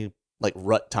mainly like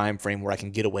rut time frame, where I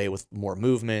can get away with more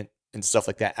movement and stuff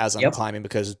like that as I'm climbing,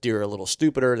 because deer are a little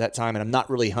stupider at that time. And I'm not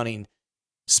really hunting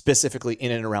specifically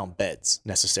in and around beds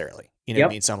necessarily. You know what I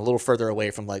mean? So I'm a little further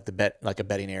away from like a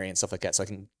bedding area and stuff like that, so I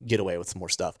can get away with some more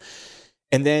stuff.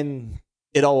 And then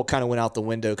it all kind of went out the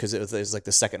window because it was like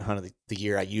the second hunt of the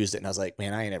year I used it, and I was like,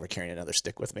 man, I ain't ever carrying another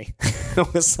stick with me. I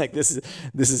was like, this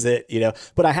is it,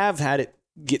 But I have had it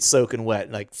get soaking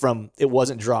wet, like it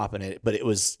wasn't dropping it, but it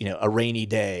was, a rainy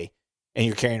day, and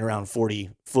you're carrying around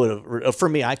 40 foot of. For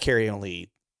me, I carry only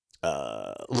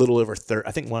a little over 30.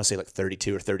 I think I want to say like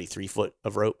 32 or 33 foot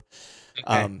of rope.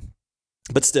 Okay.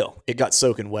 But still, it got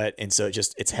soaking wet, and so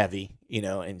it's heavy,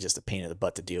 and just a pain in the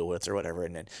butt to deal with or whatever.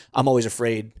 And then I'm always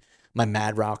afraid my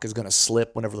Mad Rock is going to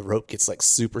slip whenever the rope gets like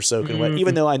super soaking wet,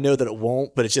 even though I know that it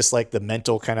won't. But it's just like the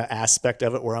mental kind of aspect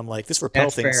of it, where I'm like, this rappel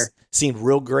thing seemed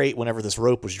real great whenever this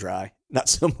rope was dry, not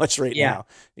so much right now,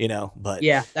 But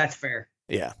yeah, that's fair.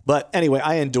 Yeah, but anyway,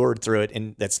 I endured through it,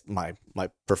 and that's my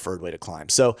preferred way to climb.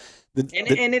 So, and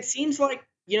it seems like,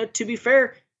 to be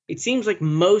fair, it seems like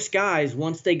most guys,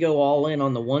 once they go all in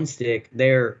on the one stick,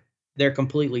 they're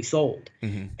completely sold.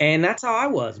 And that's how I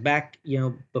was back,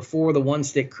 before the one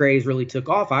stick craze really took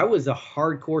off. I was a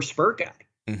hardcore spur guy.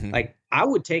 Like, I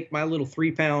would take my little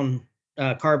 3-pound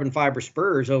carbon fiber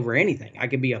spurs over anything. I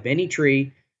could be up any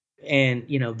tree. And,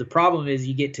 the problem is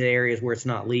you get to areas where it's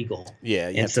not legal. Yeah.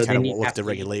 You have to kind of look at the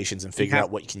regulations and figure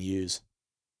out what you can use.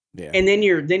 Yeah. And then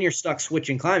you're stuck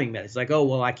switching climbing methods. Like, oh,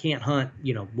 well, I can't hunt,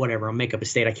 whatever. I'll make up a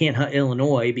state. I can't hunt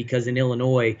Illinois because in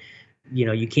Illinois,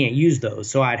 you can't use those.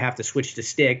 So I'd have to switch to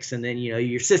sticks, and then,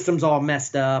 your system's all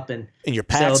messed up. And your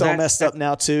pack's all messed up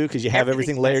now too, because you have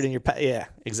everything layered in your pack. Yeah,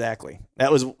 exactly.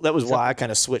 That was why I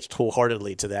kind of switched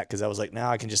wholeheartedly to that, because I was like,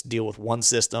 now I can just deal with one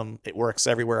system. It works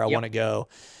everywhere I want to go,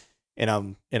 and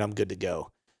I'm good to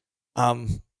go.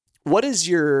 What is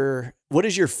your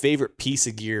favorite piece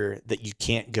of gear that you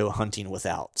can't go hunting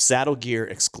without? Saddle gear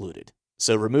excluded.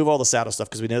 So remove all the saddle stuff,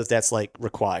 because we know that that's like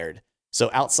required. So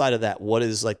outside of that, what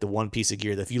is like the one piece of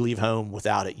gear that if you leave home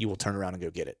without it, you will turn around and go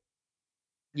get it?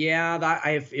 Yeah,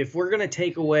 if we're gonna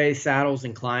take away saddles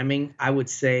and climbing, I would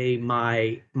say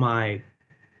my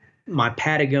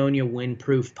Patagonia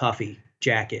windproof puffy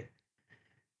jacket.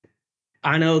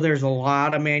 I know there's a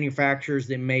lot of manufacturers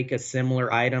that make a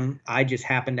similar item. I just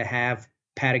happen to have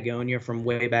Patagonia from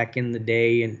way back in the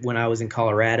day, and when I was in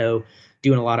Colorado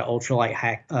doing a lot of ultralight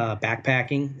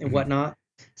backpacking and whatnot.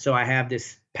 So I have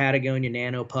this Patagonia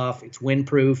Nano Puff. It's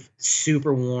windproof,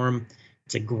 super warm.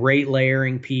 It's a great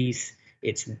layering piece.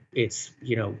 It's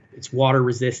water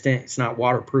resistant. It's not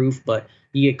waterproof, but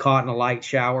you get caught in a light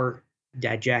shower,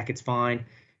 that jacket's fine.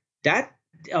 That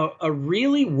a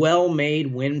really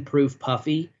well-made windproof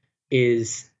puffy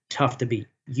is tough to beat.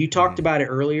 You talked about it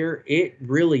earlier. It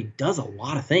really does a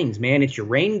lot of things, man. It's your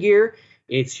rain gear.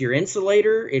 It's your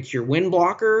insulator. It's your wind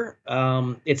blocker.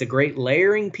 It's a great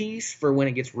layering piece for when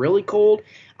it gets really cold.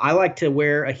 I like to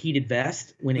wear a heated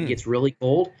vest when it gets really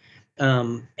cold.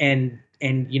 And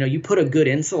you put a good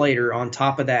insulator on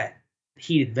top of that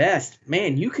heated vest,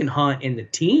 man, you can hunt in the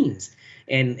teens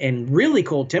and really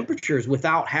cold temperatures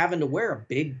without having to wear a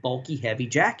big, bulky, heavy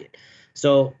jacket.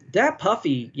 So that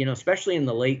puffy, especially in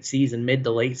the late season, mid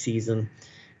to late season,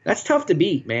 that's tough to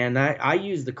beat, man. I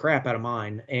use the crap out of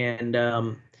mine, and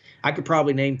I could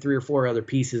probably name 3 or 4 other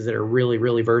pieces that are really,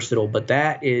 really versatile. But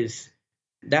that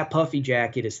puffy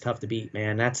jacket is tough to beat,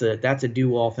 man. That's a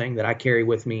do-all thing that I carry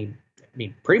with me. I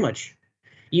mean, pretty much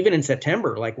even in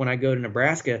September, like when I go to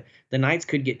Nebraska, the nights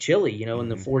could get chilly, in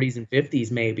the 40s and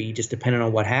 50s, maybe, just depending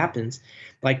on what happens.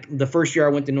 Like the first year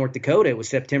I went to North Dakota, it was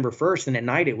September 1st, and at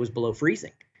night it was below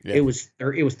freezing. Yeah. It was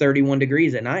 31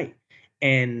 degrees at night.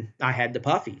 And I had the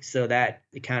puffy, so that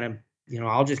it kind of,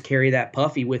 I'll just carry that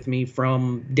puffy with me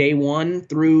from day one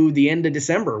through the end of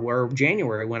December or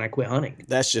January when I quit hunting.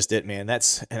 That's just it, man.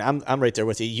 And I'm right there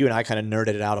with you. You and I kind of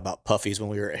nerded it out about puffies when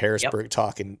we were at Harrisburg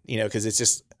talking, because it's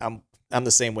just, I'm the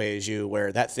same way as you,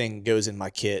 where that thing goes in my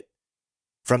kit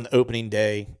from the opening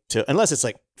day to, unless it's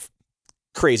like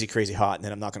crazy, crazy hot, and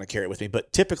then I'm not going to carry it with me.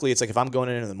 But typically it's like if I'm going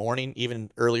in the morning, even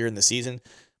earlier in the season,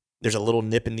 there's a little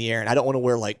nip in the air, and I don't want to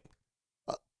wear like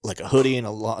a hoodie and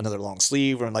another long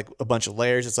sleeve or like a bunch of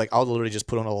layers. It's like I'll literally just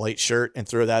put on a light shirt and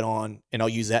throw that on, and I'll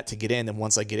use that to get in. And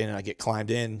once I get in and I get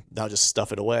climbed in, I'll just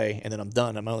stuff it away, and then I'm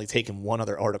done. I'm only taking one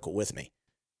other article with me.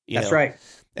 That's right.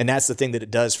 And that's the thing that it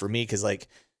does for me, because like,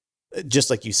 just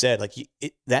like you said, like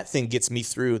that thing gets me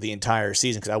through the entire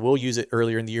season, because I will use it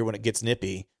earlier in the year when it gets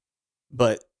nippy,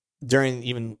 but during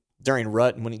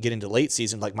rut and when you get into late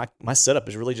season, like my setup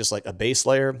is really just like a base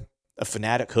layer, a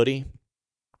Fanatic hoodie,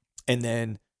 and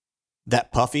then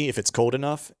that puffy if it's cold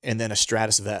enough, and then a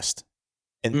Stratus vest.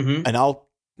 And I'll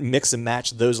mix and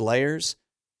match those layers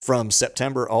from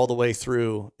September all the way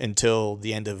through until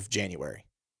the end of January.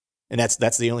 And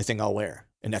that's the only thing I'll wear,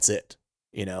 and that's it,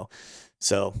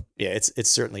 So yeah, it's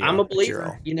certainly, I'm a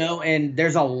believer, and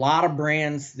there's a lot of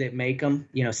brands that make them.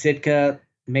 Sitka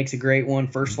makes a great one.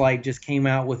 First Light just came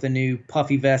out with a new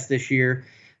puffy vest this year.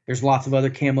 There's lots of other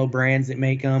camo brands that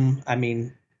make them. I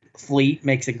mean, Fleet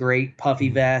makes a great puffy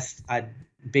vest. I'm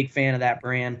big fan of that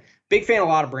brand. Big fan of a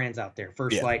lot of brands out there.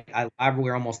 First Light, I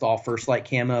wear almost all First Light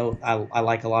camo. I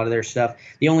like a lot of their stuff.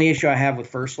 The only issue I have with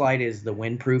First Light is the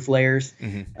windproof layers.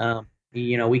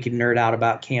 We can nerd out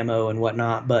about camo and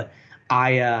whatnot, but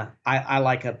I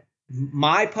like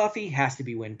my puffy has to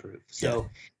be windproof. So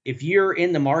if you're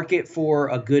in the market for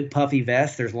a good puffy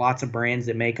vest, there's lots of brands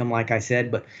that make them, like I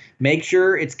said, but make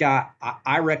sure it's got,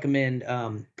 I recommend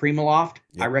Primaloft.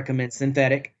 I recommend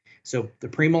synthetic. So the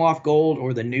Primaloft Gold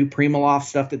or the new Primaloft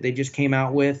stuff that they just came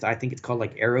out with, I think it's called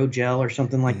like Aerogel or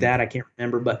something like that. I can't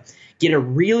remember, but get a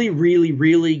really, really,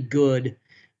 really good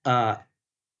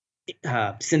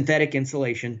synthetic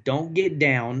insulation. Don't get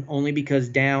down, only because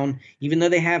down, even though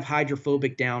they have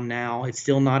hydrophobic down now, it's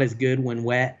still not as good when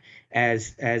wet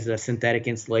as a synthetic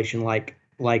insulation like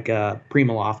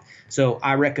Primaloft. So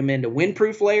I recommend a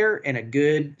windproof layer and a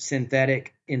good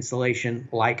synthetic insulation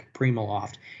like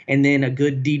Primaloft, and then a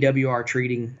good DWR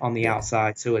treating on the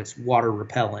outside so it's water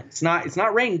repellent. It's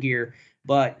not rain gear,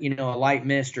 but a light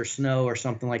mist or snow or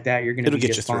something like that, you're going to be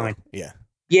just fine. Yeah.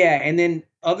 Yeah, and then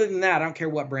other than that, I don't care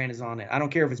what brand is on it. I don't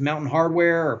care if it's Mountain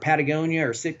Hardwear or Patagonia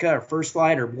or Sitka or First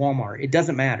Flight or Walmart. It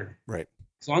doesn't matter. Right.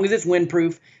 As long as it's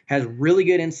windproof, has really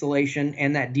good insulation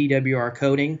and that DWR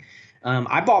coating.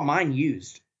 I bought mine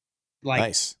used,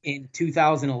 Nice. in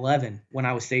 2011 when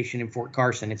I was stationed in Fort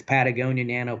Carson. It's Patagonia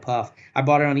Nano Puff. I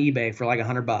bought it on eBay for like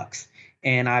 $100,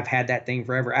 and I've had that thing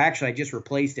forever. Actually, I just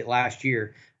replaced it last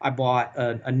year. I bought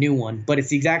a new one, but it's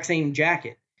the exact same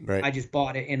jacket. Right. I just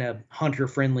bought it in a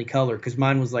hunter-friendly color because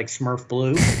mine was like Smurf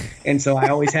blue, and so I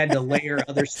always had to layer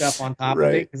other stuff on top of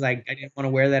it because I didn't want to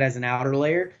wear that as an outer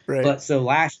layer. Right. But so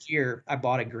last year I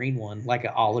bought a green one, like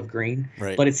an olive green.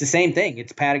 Right. But it's the same thing.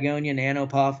 It's Patagonia Nano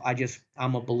Puff.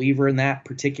 I'm a believer in that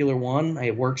particular one.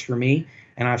 It works for me,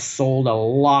 and I've sold a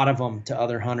lot of them to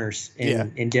other hunters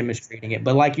in demonstrating it.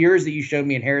 But like yours that you showed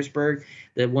me in Harrisburg,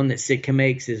 the one that Sitka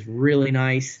makes is really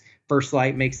nice. First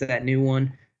Light makes that new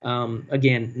one.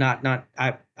 Again,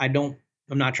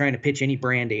 I'm not trying to pitch any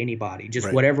brand to anybody,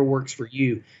 just whatever works for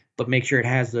you, but make sure it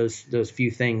has those few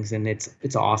things, and it's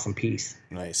an awesome piece.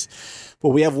 Nice.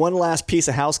 Well, we have one last piece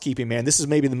of housekeeping, man. This is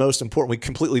maybe the most important. We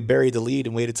completely buried the lead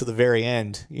and waited to the very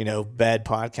end, bad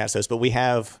podcast host, but we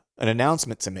have an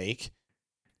announcement to make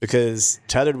because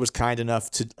Tethered was kind enough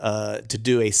to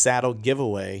do a saddle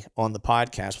giveaway on the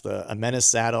podcast with a Menace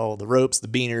saddle, the ropes, the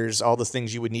beaners, all the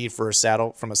things you would need for a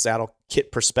saddle from a saddle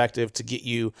kit perspective to get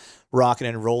you rocking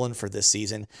and rolling for this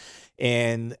season.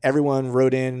 And everyone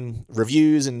wrote in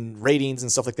reviews and ratings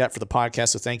and stuff like that for the podcast.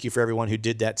 So thank you for everyone who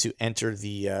did that to enter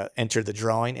the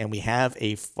drawing. And we have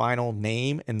a final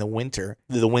name in the winter.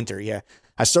 Yeah.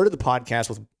 I started the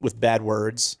podcast with bad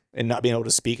words and not being able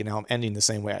to speak, and now I'm ending the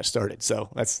same way I started. So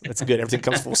that's good. Everything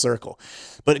comes full circle.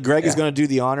 But Greg is going to do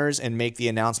the honors and make the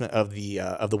announcement of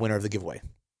the winner of the giveaway.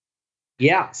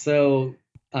 Yeah. So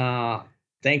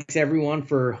thanks everyone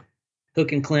for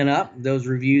hooking Clint up. Those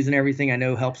reviews and everything I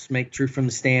know helps make Truth from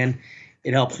the Stand.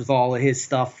 It helps with all of his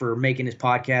stuff for making his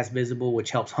podcast visible,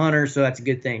 which helps hunters. So that's a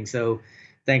good thing. So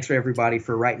thanks for everybody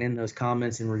for writing in those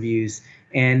comments and reviews.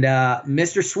 And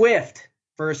Mr. Swift,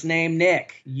 first name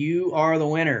Nick, you are the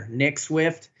winner. Nick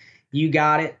Swift, you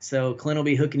got it. So Clint will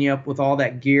be hooking you up with all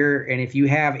that gear. And if you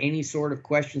have any sort of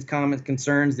questions, comments,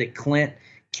 concerns that Clint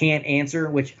can't answer,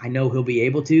 which I know he'll be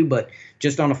able to, but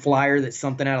just on a flyer that's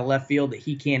something out of left field that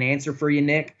he can't answer for you,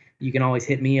 Nick, you can always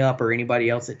hit me up or anybody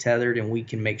else at Tethered, and we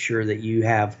can make sure that you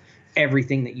have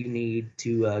everything that you need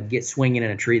to get swinging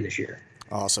in a tree this year.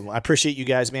 Awesome. I appreciate you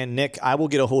guys, man. Nick, I will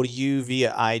get a hold of you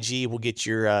via IG. We'll get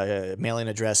your mailing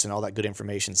address and all that good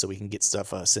information so we can get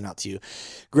stuff sent out to you.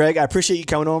 Greg, I appreciate you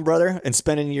coming on, brother, and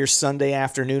spending your Sunday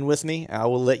afternoon with me. I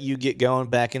will let you get going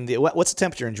back in what's the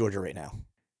temperature in Georgia right now?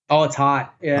 Oh, it's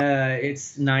hot.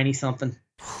 It's 90 something.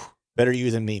 Better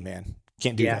you than me, man.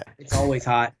 Can't do that. It's always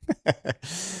hot.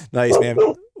 Nice, man.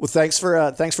 Well, thanks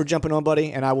for jumping on,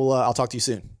 buddy, and I'll talk to you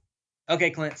soon.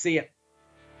 Okay, Clint. See ya.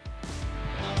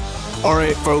 All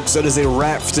right, folks, that is a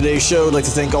wrap for today's show. I'd like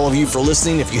to thank all of you for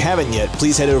listening. If you haven't yet,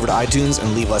 please head over to iTunes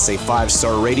and leave us a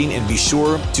 5-star rating, and be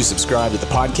sure to subscribe to the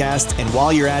podcast. And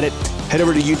while you're at it, head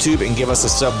over to YouTube and give us a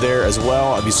sub there as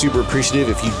well. I'd be super appreciative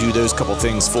if you do those couple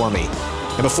things for me.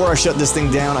 And before I shut this thing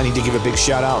down, I need to give a big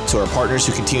shout out to our partners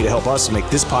who continue to help us make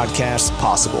this podcast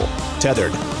possible.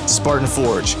 Tethered, Spartan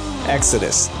Forge,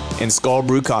 Exodus, and Skull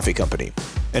Brew Coffee Company.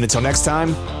 And until next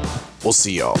time, we'll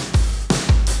see y'all.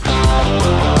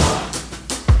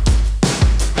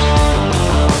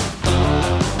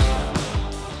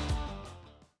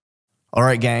 All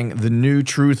right, gang, the new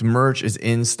Truth merch is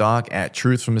in stock at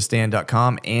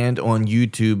truthfromthestand.com and on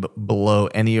YouTube below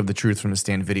any of the Truth from the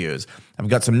Stand videos. I've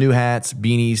got some new hats,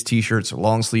 beanies, t-shirts,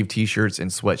 long sleeve t-shirts,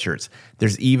 and sweatshirts.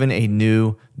 There's even a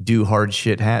new Do Hard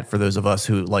Shit hat for those of us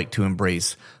who like to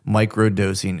embrace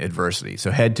micro-dosing adversity.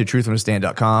 So head to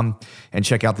truthfromthestand.com and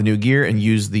check out the new gear and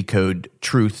use the code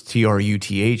TRUTH,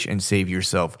 T-R-U-T-H, and save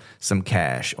yourself some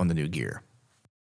cash on the new gear.